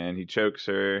 and then he chokes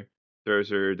her, throws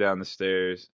her down the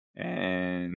stairs,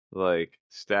 and like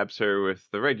stabs her with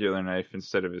the regular knife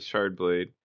instead of his shard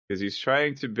blade, because he's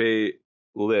trying to bait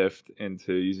Lift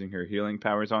into using her healing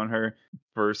powers on her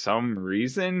for some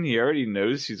reason. He already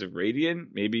knows she's a Radiant.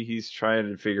 Maybe he's trying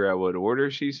to figure out what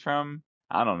order she's from.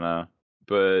 I don't know.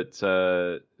 But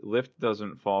Lift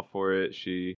doesn't fall for it.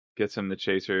 She gets him to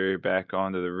chase her back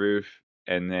onto the roof.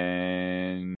 And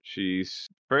then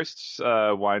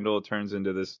Windle turns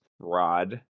into this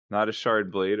rod. Not a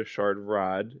shard blade, a shard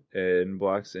rod. And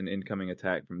blocks an incoming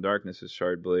attack from Darkness's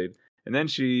shard blade. And then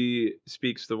she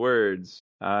speaks the words,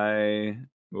 I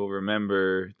will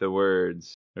remember the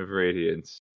words of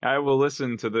Radiance. I will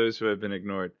listen to those who have been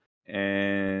ignored.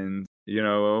 And,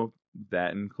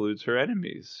 that includes her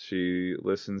enemies. She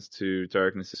listens to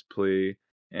Darkness's plea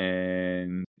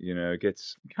and,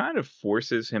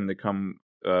 forces him to come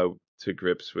to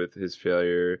grips with his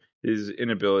failure, his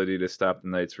inability to stop the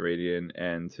Knights Radiant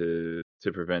and to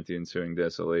prevent the ensuing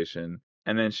desolation.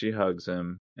 And then she hugs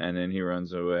him, and then he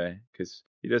runs away because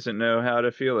he doesn't know how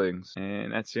to feelings.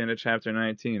 And that's the end of chapter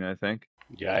 19, I think.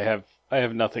 Yeah, I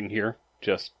have nothing here.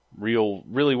 Just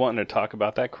really wanting to talk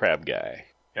about that crab guy.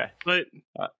 Okay.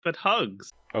 But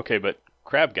hugs. Okay, but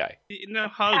crab guy. No,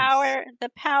 hugs. The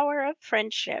power of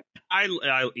friendship. I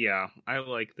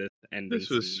like this ending. This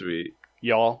was sweet.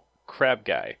 Y'all, crab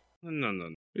guy.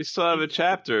 No. We still have a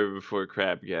chapter before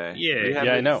crab guy. Yeah,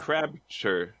 I know. Crab,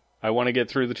 sure. I want to get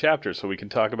through the chapter so we can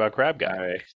talk about crab guy. All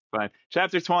right, fine.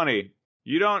 Chapter 20.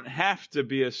 You don't have to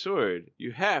be a sword.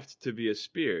 You have to be a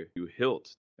spear. You hilt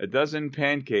a dozen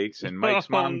pancakes and Mike's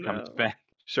mom comes back.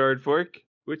 Shard fork,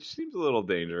 which seems a little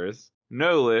dangerous.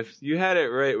 No Lift, you had it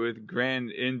right with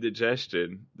grand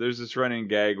indigestion. There's this running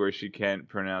gag where she can't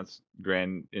pronounce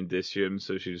grand indicium,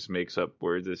 so she just makes up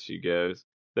words as she goes.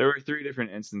 There were 3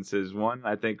 different instances. One,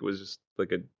 I think, was just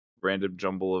like a random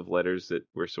jumble of letters that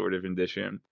were sort of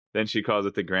indicium. Then she calls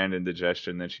it the grand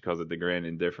indigestion. Then she calls it the grand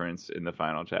indifference in the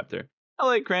final chapter. I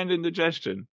like grand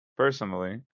indigestion,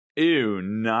 personally. Ew,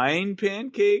 9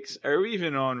 pancakes? Are we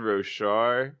even on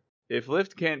Roshar? If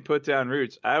Lift can't put down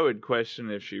roots, I would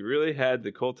question if she really had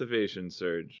the cultivation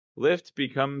surge. Lift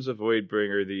becomes a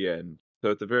Voidbringer, the end.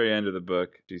 So at the very end of the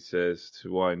book, she says to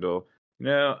Windle,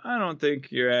 no, I don't think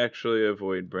you're actually a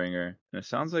Voidbringer. And it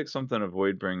sounds like something a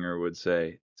Voidbringer would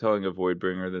say. Telling a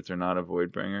Voidbringer that they're not a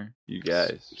Voidbringer. You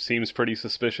guys. Seems pretty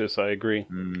suspicious, I agree.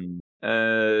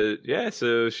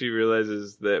 So she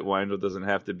realizes that Windle doesn't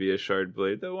have to be a shard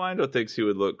blade, though Windle thinks he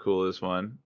would look cool as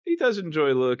one. He does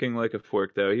enjoy looking like a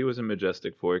fork, though. He was a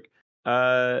majestic fork.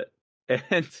 And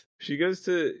she goes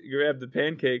to grab the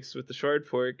pancakes with the shard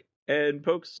fork and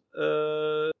pokes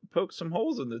some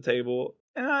holes in the table.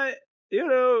 And I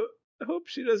hope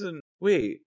she doesn't...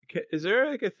 Wait, is there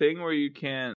like a thing where you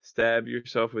can't stab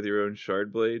yourself with your own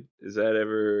shard blade? Is that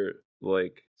ever,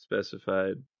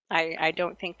 specified? I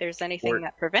don't think there's anything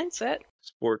that prevents it.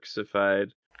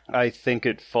 Sporksified. I think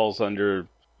it falls under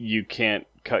you can't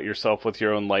cut yourself with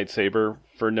your own lightsaber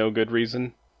for no good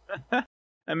reason.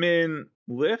 I mean,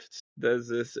 Lift does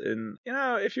this in,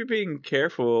 if you're being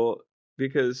careful,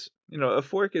 because, a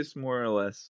fork is more or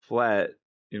less flat,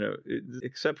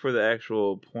 except for the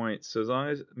actual point. So as long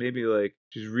as maybe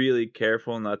she's really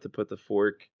careful not to put the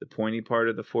pointy part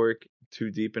of the fork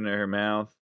too deep into her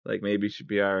mouth, maybe she'd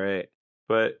be all right.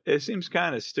 But it seems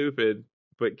kind of stupid,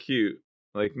 but cute,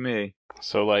 like me.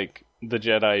 So the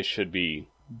Jedi should be,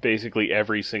 basically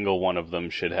every single one of them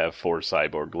should have 4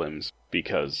 cyborg limbs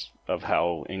because of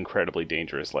how incredibly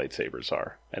dangerous lightsabers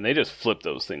are. And they just flip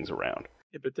those things around.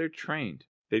 Yeah, but they're trained.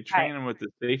 They train them with the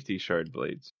safety shard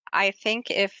blades. I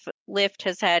think if Lift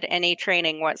has had any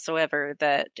training whatsoever,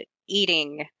 that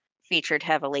eating featured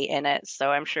heavily in it, so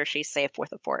I'm sure she's safe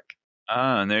with a fork.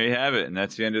 Ah, and there you have it. And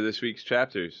that's the end of this week's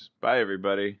chapters. Bye,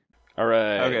 everybody. All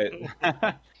right. Okay.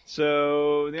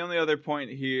 So the only other point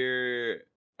here...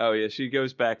 Oh, yeah, she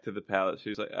goes back to the palace.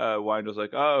 She's like, Windle's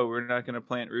like, oh, we're not going to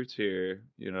plant roots here,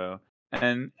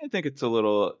 And I think it's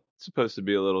supposed to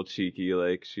be a little cheeky,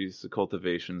 she's the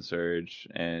cultivation surge,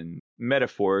 and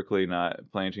metaphorically not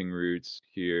planting roots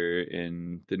here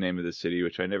in the name of the city,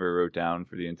 which I never wrote down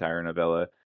for the entire novella.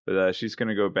 But she's going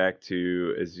to go back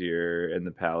to Azir and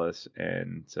the palace,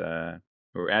 and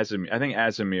or Azamir. I think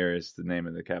Azamir is the name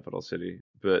of the capital city.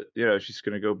 But, she's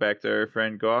going to go back to her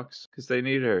friend Gawx because they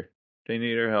need her. They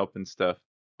need her help and stuff.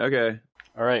 Okay.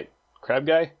 All right. Crab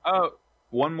guy? Oh,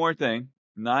 one more thing.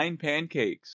 9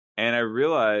 pancakes. And I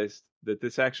realized that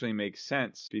this actually makes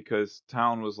sense because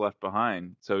Town was left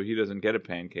behind, so he doesn't get a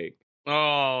pancake.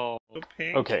 Oh, a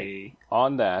pancake. Okay.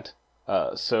 On that,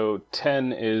 so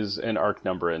 10 is an arc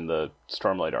number in the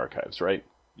Stormlight Archives, right?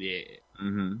 Yeah.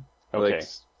 Mm-hmm. Okay.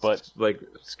 But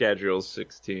Scadrial's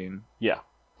 16. Yeah.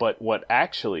 But what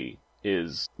actually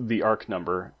is the arc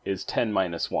number is 10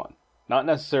 minus 1. Not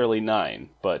necessarily 9,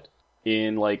 but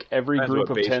in every group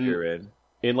of 10,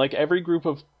 in every group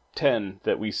of 10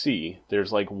 that we see,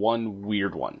 there's one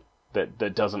weird one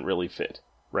that doesn't really fit,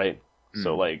 right?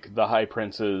 So, like, the High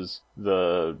Princes,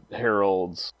 the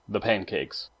Heralds, the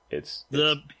Pancakes. It's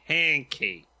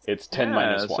pancake. It's 10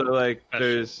 minus 1. So, like,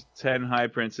 there's 10 High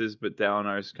Princes, but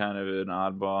Dalinar's kind of an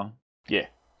oddball. Yeah.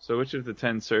 So which of the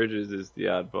 10 surges is the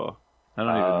oddball? I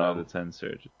don't even know the 10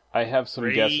 surges. I have some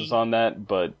guesses on that,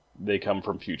 but they come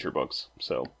from future books,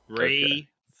 so...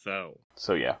 Rayfo.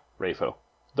 So yeah, Rayfo.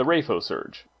 The Rayfo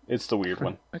Surge. It's the weird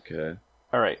one. Okay.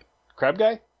 Alright. Crab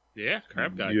Guy? Yeah,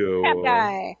 Crab Guy. Yo. Crab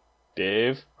Guy.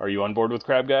 Dave, are you on board with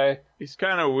Crab Guy? He's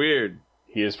kind of weird.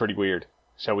 He is pretty weird.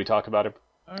 Shall we talk about him?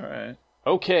 Alright.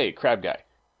 Okay, Crab Guy.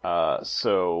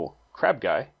 So, Crab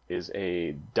Guy is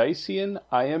a Dacian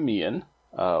Iambian,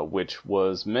 which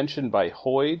was mentioned by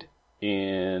Hoyd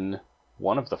in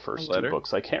one of the first two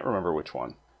books. I can't remember which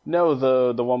one. No,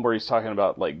 the one where he's talking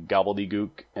about, like,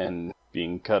 gobbledygook and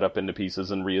being cut up into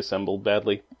pieces and reassembled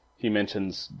badly. He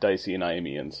mentions Dacian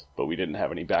Iambians, but we didn't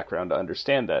have any background to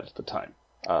understand that at the time.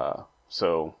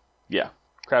 So, yeah,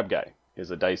 Crab Guy is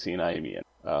a Dacian Iambian.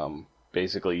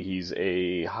 Basically, he's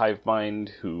a hive mind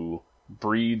who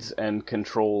breeds and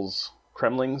controls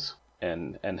Kremlings,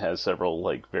 and has several,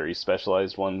 like, very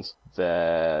specialized ones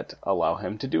that allow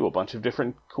him to do a bunch of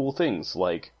different cool things,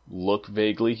 like look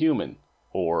vaguely human,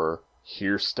 or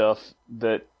hear stuff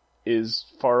that is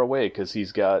far away because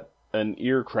he's got an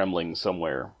ear Kremling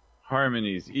somewhere.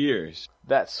 Harmony's ears.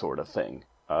 That sort of thing.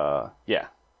 Yeah.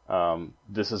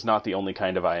 This is not the only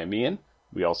kind of Iambian.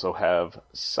 We also have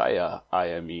Saya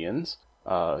Iambians.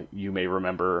 You may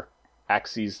remember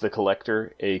Axes the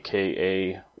Collector,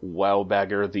 a.k.a.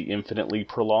 Wowbagger the Infinitely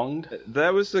Prolonged.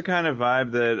 That was the kind of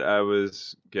vibe that I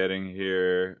was getting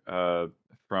here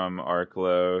from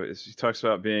Arklow. He talks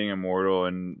about being immortal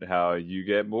and how you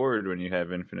get bored when you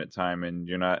have infinite time, and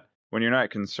when you're not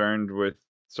concerned with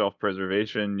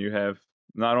self-preservation, you have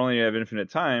not only have infinite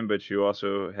time, but you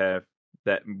also have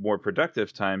that more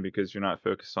productive time because you're not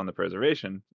focused on the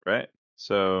preservation, right?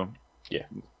 So yeah,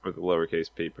 with lowercase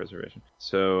p preservation.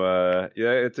 So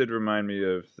yeah, it did remind me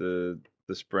of the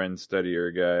Spren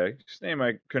studier guy, whose name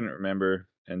I couldn't remember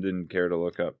and didn't care to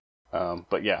look up.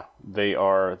 But yeah, they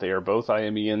are both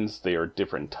Iambians. They are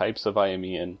different types of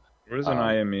Iambian. What is an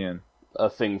Iambian? A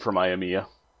thing from Iamia.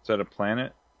 Is that a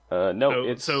planet?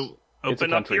 No, so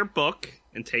open up your book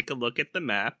and take a look at the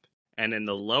map. And in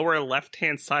the lower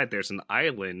left-hand side, there's an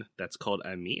island that's called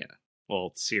Iamia.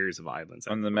 Well, series of islands.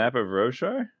 On the map of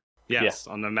Roshar? Yes,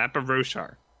 on the map of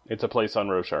Roshar. It's a place on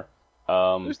Roshar.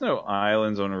 There's no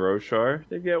islands on Roshar.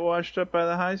 They get washed up by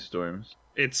the high storms.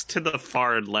 It's to the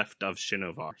far left of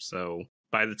Shinovar. So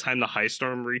by the time the high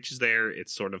storm reaches there,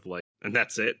 it's sort of like, and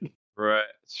that's it. Right.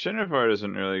 Shinovar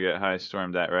doesn't really get high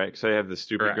stormed that, right? Because they have the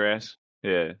stupid grass.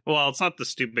 Yeah. Well, it's not the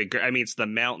stupid. I mean, it's the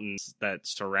mountains that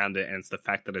surround it, and it's the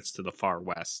fact that it's to the far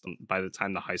west. By the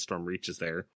time the high storm reaches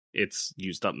there, it's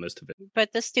used up most of it.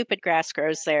 But the stupid grass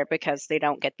grows there because they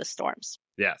don't get the storms.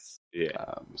 Yes.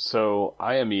 Yeah. So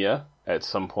Iamia, at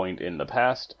some point in the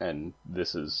past, and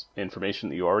this is information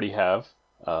that you already have,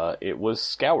 it was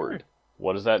scoured.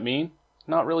 What does that mean?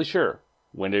 Not really sure.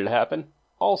 When did it happen?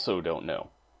 Also don't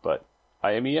know. But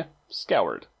Iamia,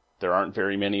 scoured. There aren't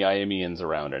very many Iamians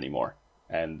around anymore.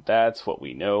 And that's what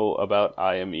we know about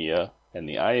Iamia and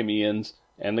the Iamians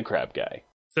and the Crab Guy.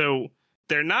 So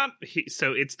they're not.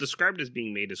 So it's described as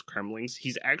being made as Kremlings.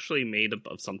 He's actually made up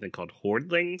of something called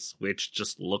Hordlings, which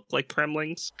just look like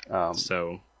Kremlings.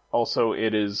 Also,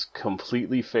 it is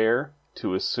completely fair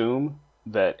to assume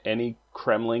that any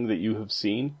Kremling that you have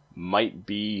seen might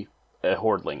be a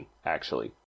Hordling,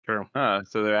 actually. True.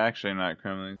 So they're actually not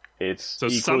Kremlings. It's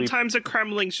sometimes a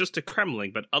Kremling's just a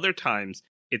Kremling, but other times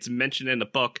it's mentioned in a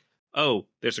book, oh,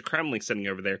 there's a Kremling sitting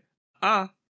over there.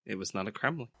 It was not a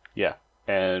Kremling. Yeah,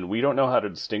 and we don't know how to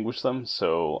distinguish them,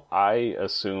 so I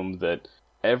assume that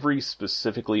every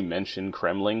specifically mentioned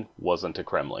Kremling wasn't a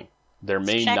Kremling. There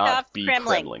may not be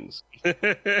Kremlings.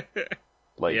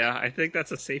 Yeah, I think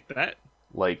that's a safe bet.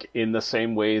 Like, in the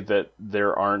same way that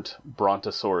there aren't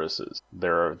Brontosauruses.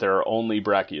 There are only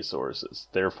Brachiosauruses.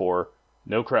 Therefore,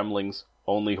 no Kremlings,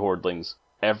 only Hordlings.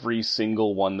 Every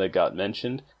single one that got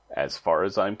mentioned, as far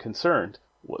as I'm concerned,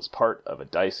 was part of a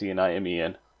Dacian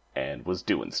Iambian and was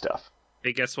doing stuff.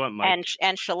 Hey, guess what, Mike?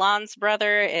 And Shalon's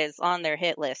brother is on their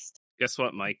hit list. Guess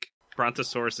what, Mike?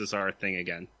 Brontosauruses are a thing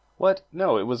again. What?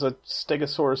 No, it was a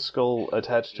Stegosaurus skull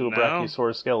attached to a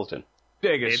Brachiosaurus skeleton.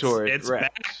 Stegosaurus it's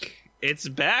back. It's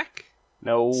back.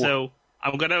 No. So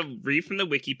I'm gonna read from the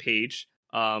wiki page.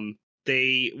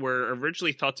 They were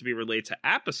originally thought to be related to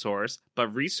Apatosaurus, but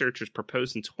researchers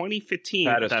proposed in 2015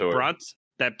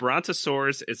 that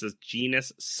Brontosaurus is a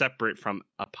genus separate from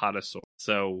Apatosaurus.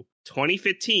 So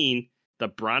 2015, the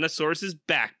Brontosaurus is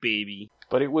back, baby.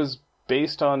 But it was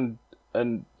based on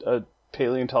a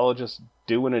paleontologist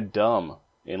doing a dumb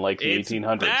in like the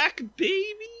 1800s. Back,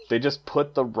 baby. They just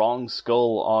put the wrong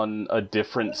skull on a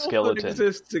different skeleton. It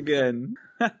exists again.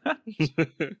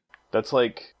 That's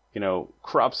like,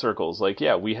 crop circles. Like,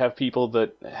 yeah, we have people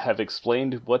that have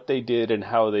explained what they did and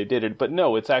how they did it, but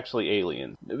no, it's actually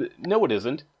aliens. No, it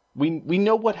isn't. We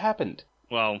know what happened.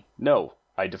 Well, no,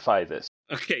 I defy this.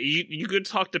 Okay, you could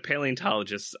talk to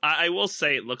paleontologists. I will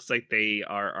say it looks like they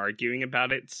are arguing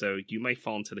about it, so you might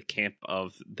fall into the camp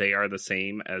of they are the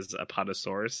same as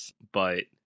Apatosaurus, but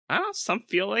I don't know, some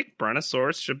feel like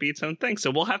Brontosaurus should be its own thing, so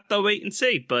we'll have to wait and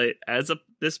see, but as of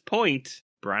this point,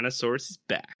 Brontosaurus is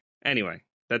back. Anyway,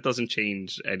 that doesn't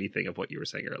change anything of what you were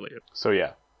saying earlier. So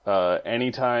yeah,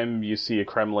 anytime you see a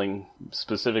Kremling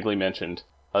specifically mentioned,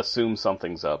 assume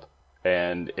something's up,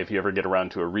 and if you ever get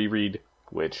around to a reread,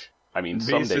 which... I mean,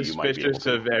 someday you might be able to. Suspicious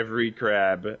of every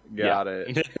crab. Got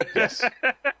it. Yes.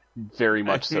 Very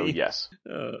much so, yes.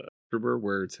 Truer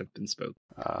words have been spoken.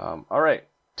 All right.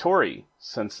 Tori,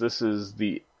 since this is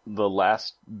the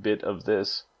last bit of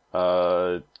this,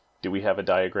 do we have a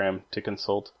diagram to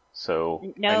consult?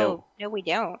 So No, we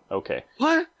don't. Okay.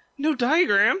 What? No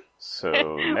diagram? So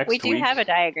next week... We do have a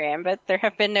diagram, but there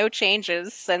have been no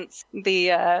changes since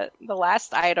the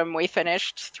last item we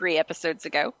finished 3 episodes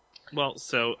ago. Well,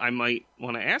 so I might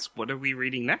want to ask, what are we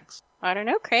reading next? I don't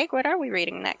know, Craig. What are we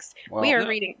reading next? We are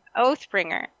reading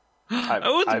Oathbringer.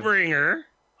 Oathbringer?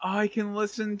 I can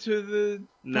listen to the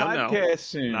podcast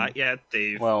soon. Not yet,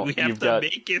 Dave. Well, we have to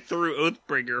make it through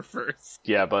Oathbringer first.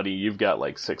 Yeah, buddy, you've got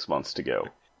like 6 months to go.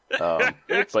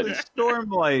 It's the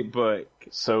Stormlight book.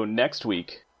 So next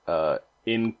week,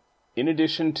 in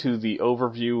addition to the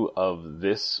overview of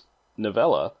this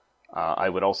novella, I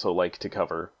would also like to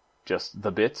cover just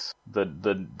the bits, the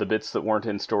bits that weren't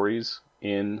in stories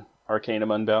in Arcanum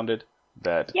Unbounded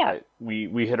that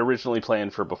we had originally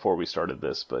planned for before we started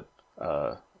this, but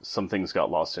some things got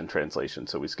lost in translation,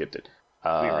 so we skipped it. We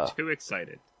were too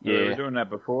excited. Yeah. Were we doing that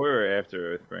before or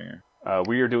after Oathbringer?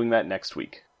 We are doing that next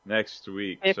week. Next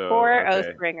week. Before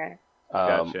Oathbringer.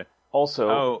 Gotcha.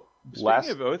 Also, speaking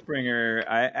of Oathbringer,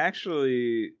 I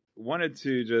actually wanted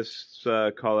to just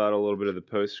call out a little bit of the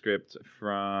postscript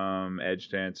from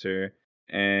Edgedancer,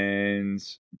 and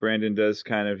Brandon does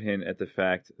kind of hint at the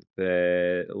fact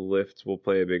that Lift will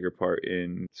play a bigger part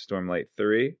in Stormlight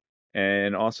 3,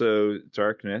 and also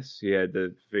Darkness. He had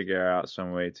to figure out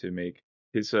some way to make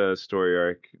his story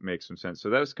arc make some sense. So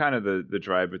that was kind of the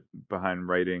drive behind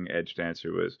writing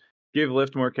Edgedancer, was give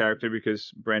Lift more character,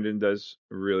 because Brandon does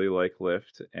really like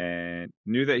Lift, and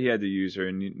knew that he had to use her,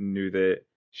 and knew that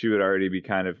she would already be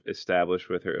kind of established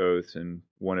with her oaths, and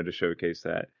wanted to showcase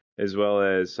that, as well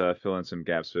as fill in some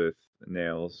gaps with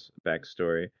Nail's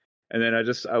backstory. And then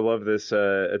I love this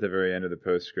at the very end of the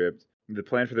postscript. The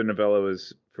plan for the novella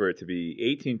was for it to be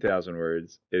 18,000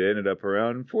 words. It ended up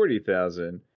around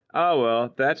 40,000. Oh,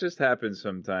 well, that just happens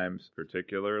sometimes,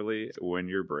 particularly when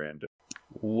you're Brandon.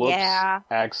 Whoops,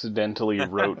 accidentally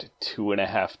wrote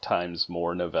 2.5 times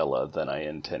more novella than I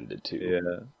intended to.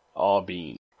 Yeah. Aw,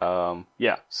 bean.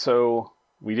 So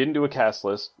we didn't do a cast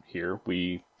list here.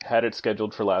 We had it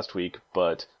scheduled for last week,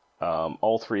 but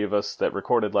all 3 of us that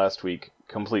recorded last week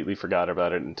completely forgot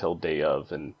about it until day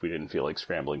of, and we didn't feel like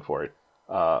scrambling for it.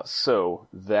 So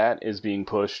that is being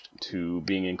pushed to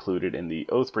being included in the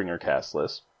Oathbringer cast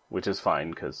list, which is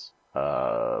fine, because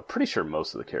pretty sure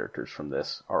most of the characters from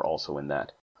this are also in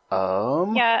that.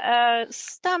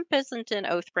 Stump isn't an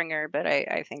Oathbringer, but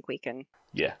I think we can...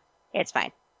 Yeah. It's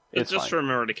fine. It's just fine.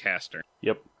 remember to cast her.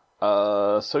 Yep.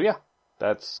 So yeah,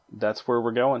 that's where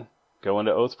we're going. Going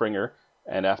to Oathbringer,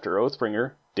 and after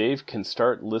Oathbringer, Dave can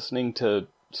start listening to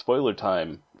Spoiler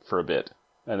Time for a bit,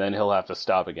 and then he'll have to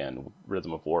stop again.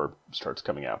 Rhythm of War starts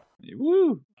coming out.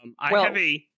 Woo! I have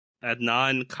a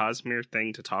non-Cosmere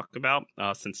thing to talk about,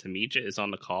 since Hamija is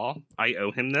on the call. I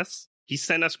owe him this. He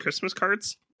sent us Christmas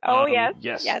cards. Oh,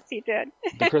 yes, he did.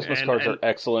 The Christmas cards are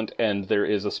excellent, and there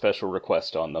is a special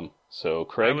request on them. So,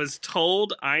 Craig? I was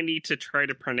told I need to try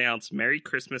to pronounce Merry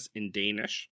Christmas in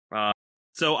Danish.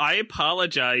 So I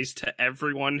apologize to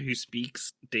everyone who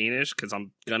speaks Danish, because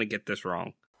I'm going to get this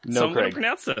wrong. No, so I'm Craig. going to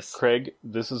pronounce this. Craig,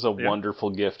 this is a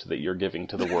wonderful gift that you're giving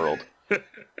to the world.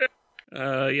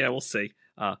 We'll see.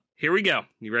 Here we go.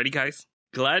 You ready, guys?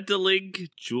 Gladelig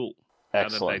Jul.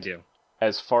 Excellent. How did I do?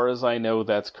 As far as I know,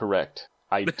 that's correct.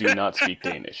 I do not speak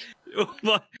Danish.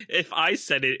 Well, if I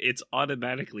said it, it's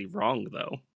automatically wrong,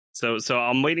 though. So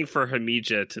I'm waiting for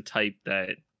Hamija to type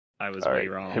that I was way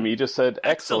wrong. Hamija said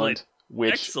excellent,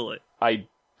 which excellent. I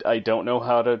don't know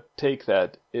how to take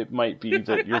that. It might be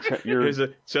that you're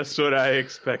just what I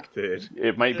expected.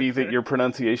 It might be that your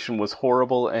pronunciation was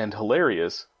horrible and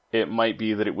hilarious, It might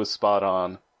be that it was spot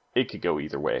on. It could go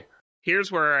either way.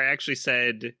 Here's where I actually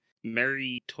said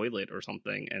Mary Toilet or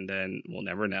something, and then we'll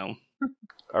never know.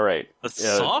 All right. The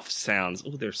soft sounds.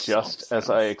 Oh, they're just soft as sounds.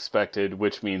 I expected,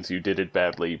 which means you did it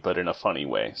badly, but in a funny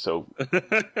way. So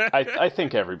I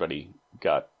think everybody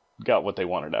got what they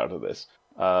wanted out of this.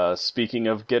 Speaking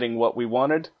of getting what we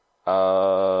wanted,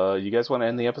 you guys want to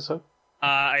end the episode?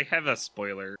 I have a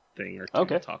spoiler thing or two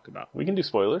to talk about. We can do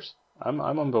spoilers. I'm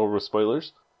on board with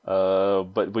spoilers.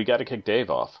 But we got to kick Dave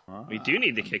off. We do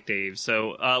need to kick Dave.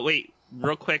 So, wait,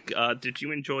 real quick. Did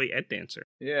you enjoy Edgedancer?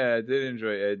 Yeah, I did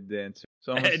enjoy Edgedancer.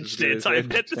 Edgedancer. I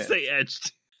meant to say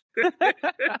Edged.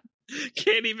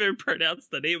 Can't even pronounce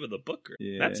the name of the book.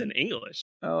 Yeah. That's in English.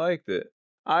 I liked it.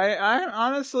 I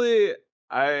honestly,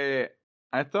 I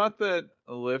thought that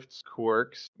Lift's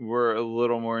quirks were a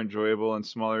little more enjoyable in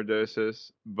smaller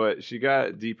doses, but she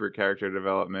got deeper character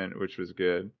development, which was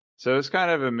good. So it's kind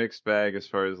of a mixed bag as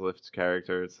far as Lift's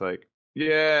character. It's like,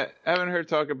 yeah, having her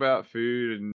talk about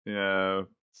food and, you know,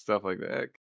 stuff like that.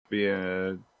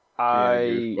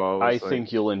 I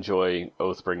think you'll enjoy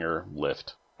Oathbringer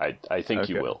Lift. I think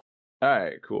you will.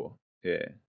 Alright, cool. Yeah.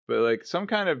 But like some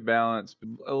kind of balance,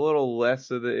 a little less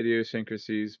of the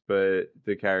idiosyncrasies, but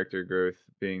the character growth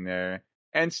being there.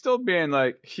 And still being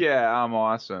like, yeah, I'm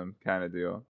awesome kind of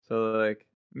deal. So like,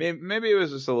 maybe it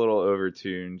was just a little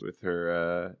overtuned with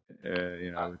her,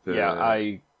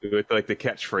 with like the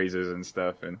catchphrases and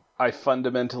stuff. And I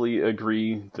fundamentally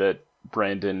agree that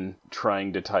Brandon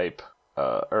trying to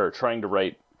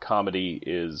write comedy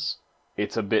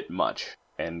it's a bit much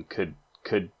and could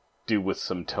do with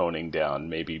some toning down,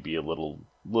 maybe be a little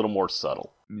more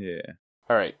subtle. Yeah.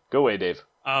 All right, go away, Dave.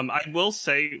 I will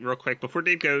say real quick before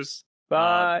Dave goes.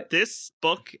 This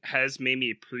book has made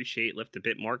me appreciate Lift a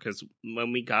bit more because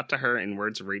when we got to her in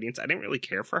Words of Radiance, I didn't really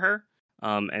care for her.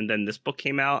 And then this book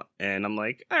came out, and I'm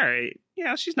like, all right,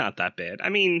 yeah, she's not that bad. I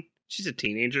mean, she's a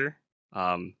teenager.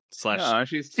 No,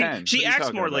 she's 10. She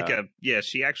acts more like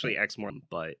she actually acts more,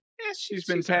 but yeah, she's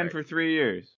been 10 for 3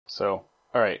 years. So,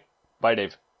 all right, bye,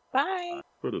 Dave. Bye.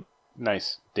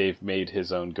 Nice. Dave made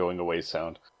his own going away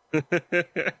sound.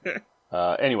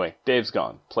 Anyway, Dave's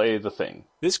gone. Play the thing.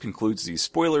 This concludes the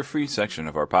spoiler-free section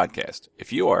of our podcast.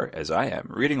 If you are, as I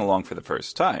am, reading along for the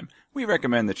first time, we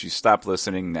recommend that you stop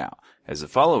listening now, as the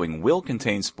following will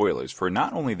contain spoilers for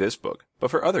not only this book, but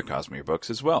for other Cosmere books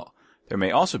as well. There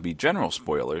may also be general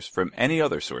spoilers from any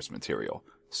other source material.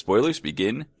 Spoilers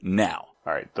begin now.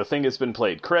 All right, the thing has been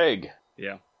played. Craig.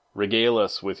 Yeah. Regale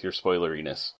us with your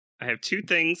spoileriness. I have two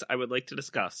things I would like to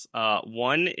discuss.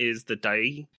 One is the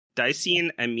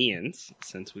Dacian Amians,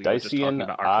 since we were just talking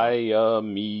about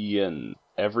Amian.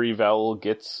 Every vowel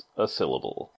gets a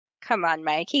syllable. Come on,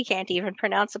 Mike. He can't even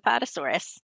pronounce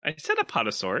Apatosaurus. I said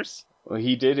Apatosaurus. Well,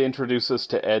 he did introduce us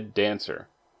to Edgedancer.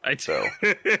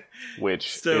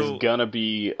 Which is gonna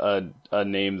be a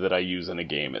name that I use in a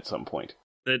game at some point.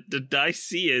 The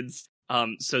Dacians.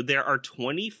 So there are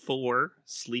 24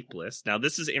 sleepless. Now,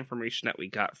 this is information that we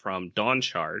got from Dawn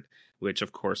Shard, which,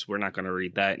 of course, we're not going to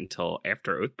read that until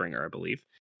after Oathbringer, I believe.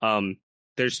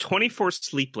 There's 24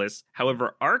 sleepless.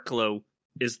 However, Arklow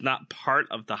is not part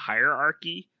of the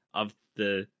hierarchy of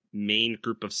the main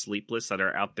group of sleepless that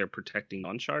are out there protecting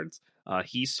Dawn Shards.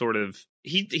 He's sort of...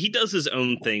 He does his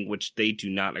own thing, which they do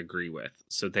not agree with.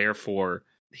 So, therefore,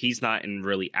 he's not in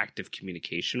really active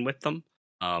communication with them.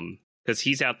 Because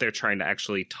he's out there trying to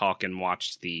actually talk and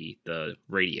watch the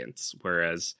Radiance,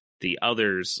 whereas the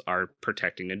others are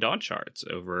protecting the Dawn Shards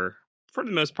over, for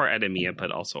the most part, Edemia,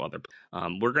 but also other.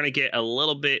 We're going to get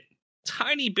a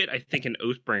tiny bit, I think, in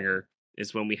Oathbringer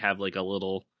is when we have like a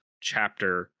little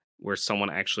chapter where someone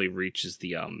actually reaches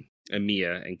the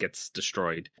Emiya and gets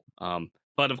destroyed.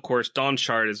 But of course, Dawn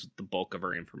Shard is the bulk of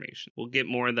our information. We'll get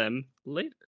more of them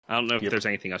later. I don't know if there's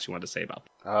anything else you want to say about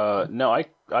that. No,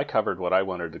 I covered what I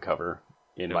wanted to cover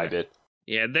in my bit.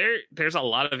 Yeah, there's a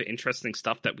lot of interesting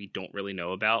stuff that we don't really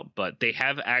know about, but they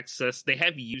have access. They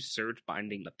have used Surge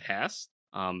Binding in the past.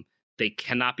 They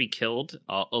cannot be killed,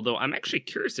 although I'm actually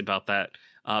curious about that.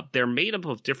 They're made up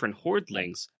of different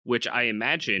hordlings, which I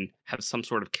imagine have some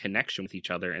sort of connection with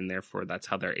each other, and therefore that's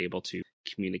how they're able to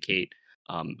communicate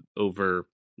over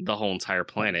the whole entire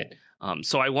planet.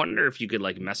 So I wonder if you could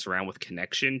like mess around with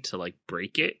connection to like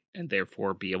break it and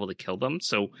therefore be able to kill them.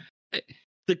 So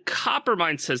the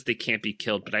Coppermind says they can't be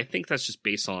killed, but I think that's just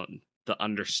based on the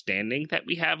understanding that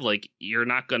we have. Like, you're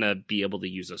not going to be able to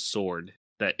use a sword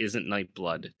that isn't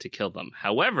Nightblood to kill them.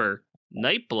 However,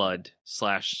 Nightblood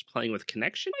 / playing with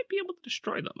connection might be able to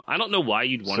destroy them. I don't know why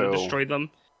you'd want to destroy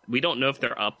them. We don't know if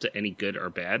they're up to any good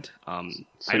or bad. I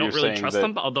don't really trust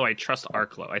them, although I trust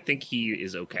Arklow. I think he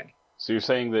is okay. So you're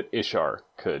saying that Ishar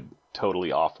could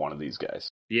totally off one of these guys?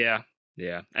 Yeah.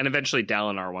 And eventually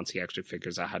Dalinar, once he actually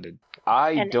figures out how to...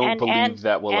 I don't believe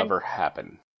that will ever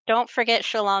happen. Don't forget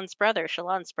Shallan's brother.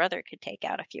 Shallan's brother could take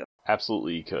out a few.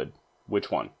 Absolutely he could.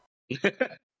 Which one?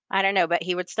 I don't know, but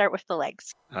he would start with the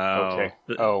legs. Okay.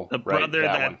 The brother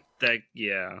right, that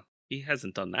he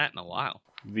hasn't done that in a while.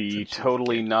 The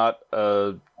totally not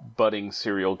a budding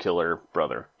serial killer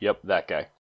brother. Yep, that guy.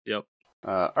 Yep.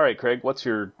 All right, Craig, what's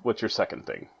your second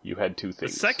thing? You had two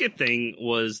things. The second thing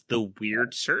was the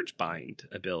weird surge bind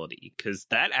ability, because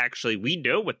that actually, we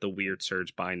know what the weird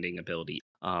surge binding ability.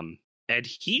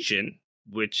 Adhesion,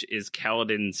 which is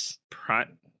Kaladin's,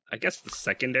 I guess the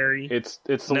secondary. It's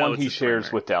the one he shares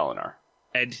primary. with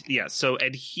Dalinar. So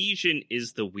adhesion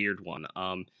is the weird one.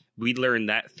 We learned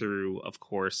that through, of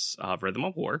course, Rhythm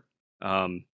of War.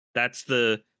 That's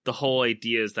the whole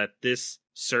idea is that this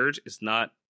surge is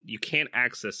not. You can't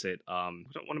access it.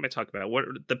 What am I talking about? What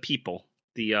the people?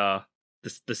 The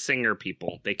singer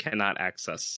people. They cannot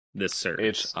access this surge.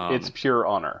 It's pure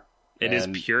honor. It is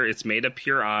pure. It's made of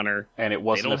pure honor, and it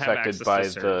wasn't affected by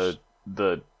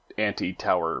the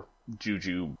anti-tower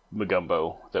juju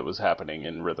magumbo that was happening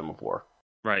in Rhythm of War.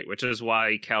 Right, which is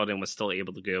why Kaladin was still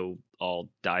able to go all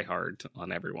die hard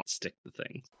on everyone, stick the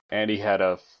thing. And he had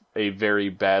a very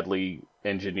badly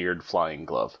engineered flying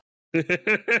glove.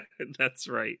 That's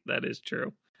right. That is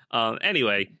true.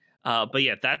 Anyway, but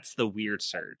yeah, that's the weird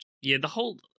surge. Yeah,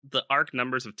 the arc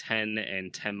numbers of 10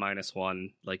 and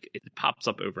 10-1, like it pops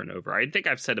up over and over. I think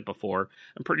I've said it before.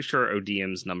 I'm pretty sure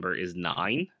ODM's number is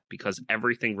 9 because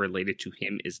everything related to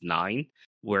him is 9,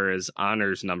 whereas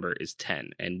Honor's number is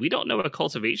 10. And we don't know what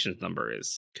Cultivation's number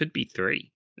is. Could be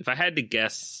 3. If I had to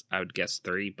guess, I would guess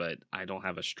 3, but I don't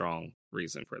have a strong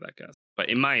reason for that guess. But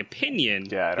in my opinion,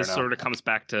 this sort of comes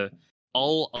back to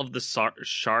all of the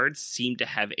shards seem to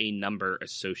have a number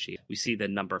associated. We see the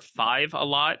number 5 a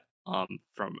lot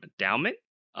from Endowment.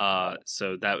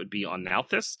 So that would be on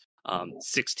Nalthis.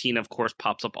 16, of course,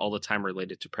 pops up all the time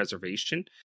related to Preservation.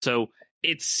 So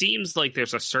it seems like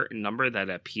there's a certain number that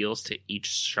appeals to each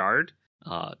shard.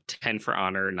 10 for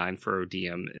Honor, 9 for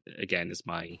ODM, again, is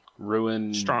my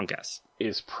Ruin strong guess.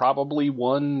 Is probably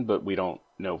 1, but we don't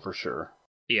know for sure.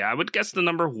 Yeah, I would guess the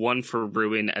number 1 for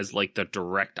Ruin as like the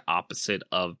direct opposite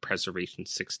of Preservation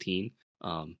 16.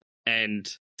 And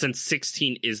since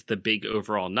 16 is the big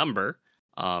overall number,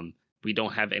 we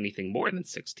don't have anything more than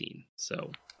 16.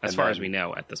 So as far as we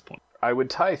know at this point. I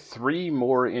would tie 3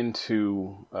 more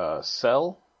into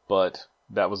Cell, but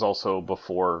that was also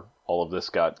before all of this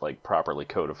got like properly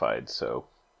codified, so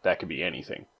that could be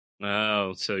anything.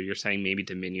 Oh, so you're saying maybe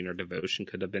Dominion or Devotion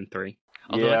could have been 3?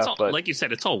 Although yeah, it's all, but like you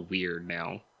said, it's all weird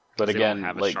now. But again, they don't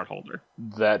have a like shard holder.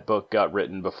 That book got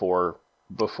written before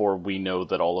we know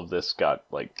that all of this got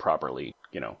like properly,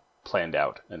 planned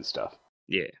out and stuff.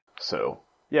 Yeah. So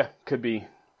yeah, could be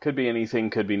anything,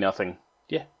 could be nothing.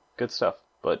 Yeah, good stuff.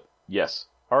 But yes,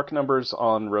 arc numbers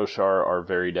on Roshar are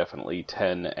very definitely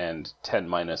 10 and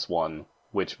 10-1,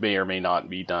 which may or may not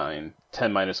be 9.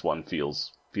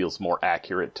 10-1 feels more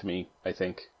accurate to me, I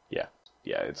think.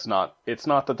 Yeah, it's not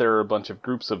that there are a bunch of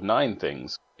groups of 9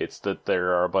 things, it's that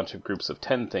there are a bunch of groups of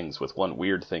 10 things with one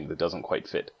weird thing that doesn't quite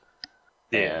fit.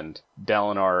 Yeah. And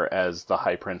Dalinar as the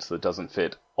High Prince that doesn't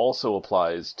fit also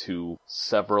applies to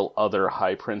several other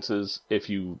High Princes if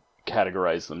you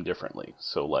categorize them differently.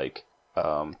 So like,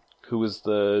 who was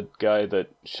the guy that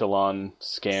Shallan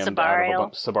scammed out of a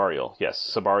bunch? Sabariel.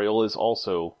 Yes, Sabariel is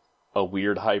also a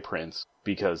weird High Prince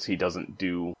because he doesn't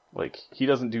do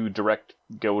direct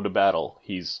go to battle.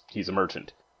 He's a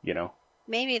merchant,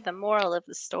 Maybe the moral of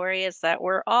the story is that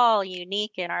we're all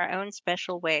unique in our own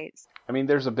special ways. I mean,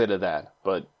 there's a bit of that,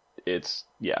 but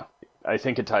I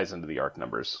think it ties into the arc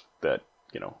numbers that,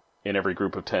 in every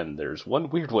group of 10, there's one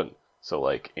weird one. So,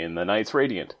 like, in the Knights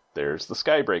Radiant, there's the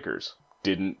Skybreakers.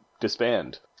 Didn't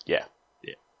disband. Yeah.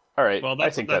 All right, well,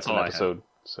 I think that's an episode.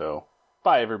 So,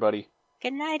 bye, everybody.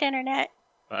 Good night, Internet.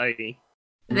 Bye.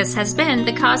 This has been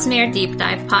the Cosmere Deep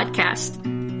Dive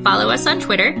Podcast. Follow us on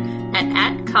Twitter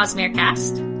at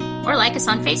CosmereCast, or like us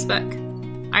on Facebook.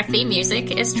 Our theme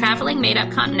music is Traveling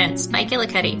Made-Up Continents by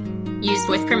Gillicuddy, used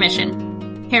with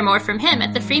permission. Hear more from him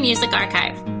at the Free Music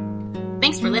Archive.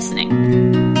 Thanks for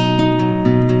listening.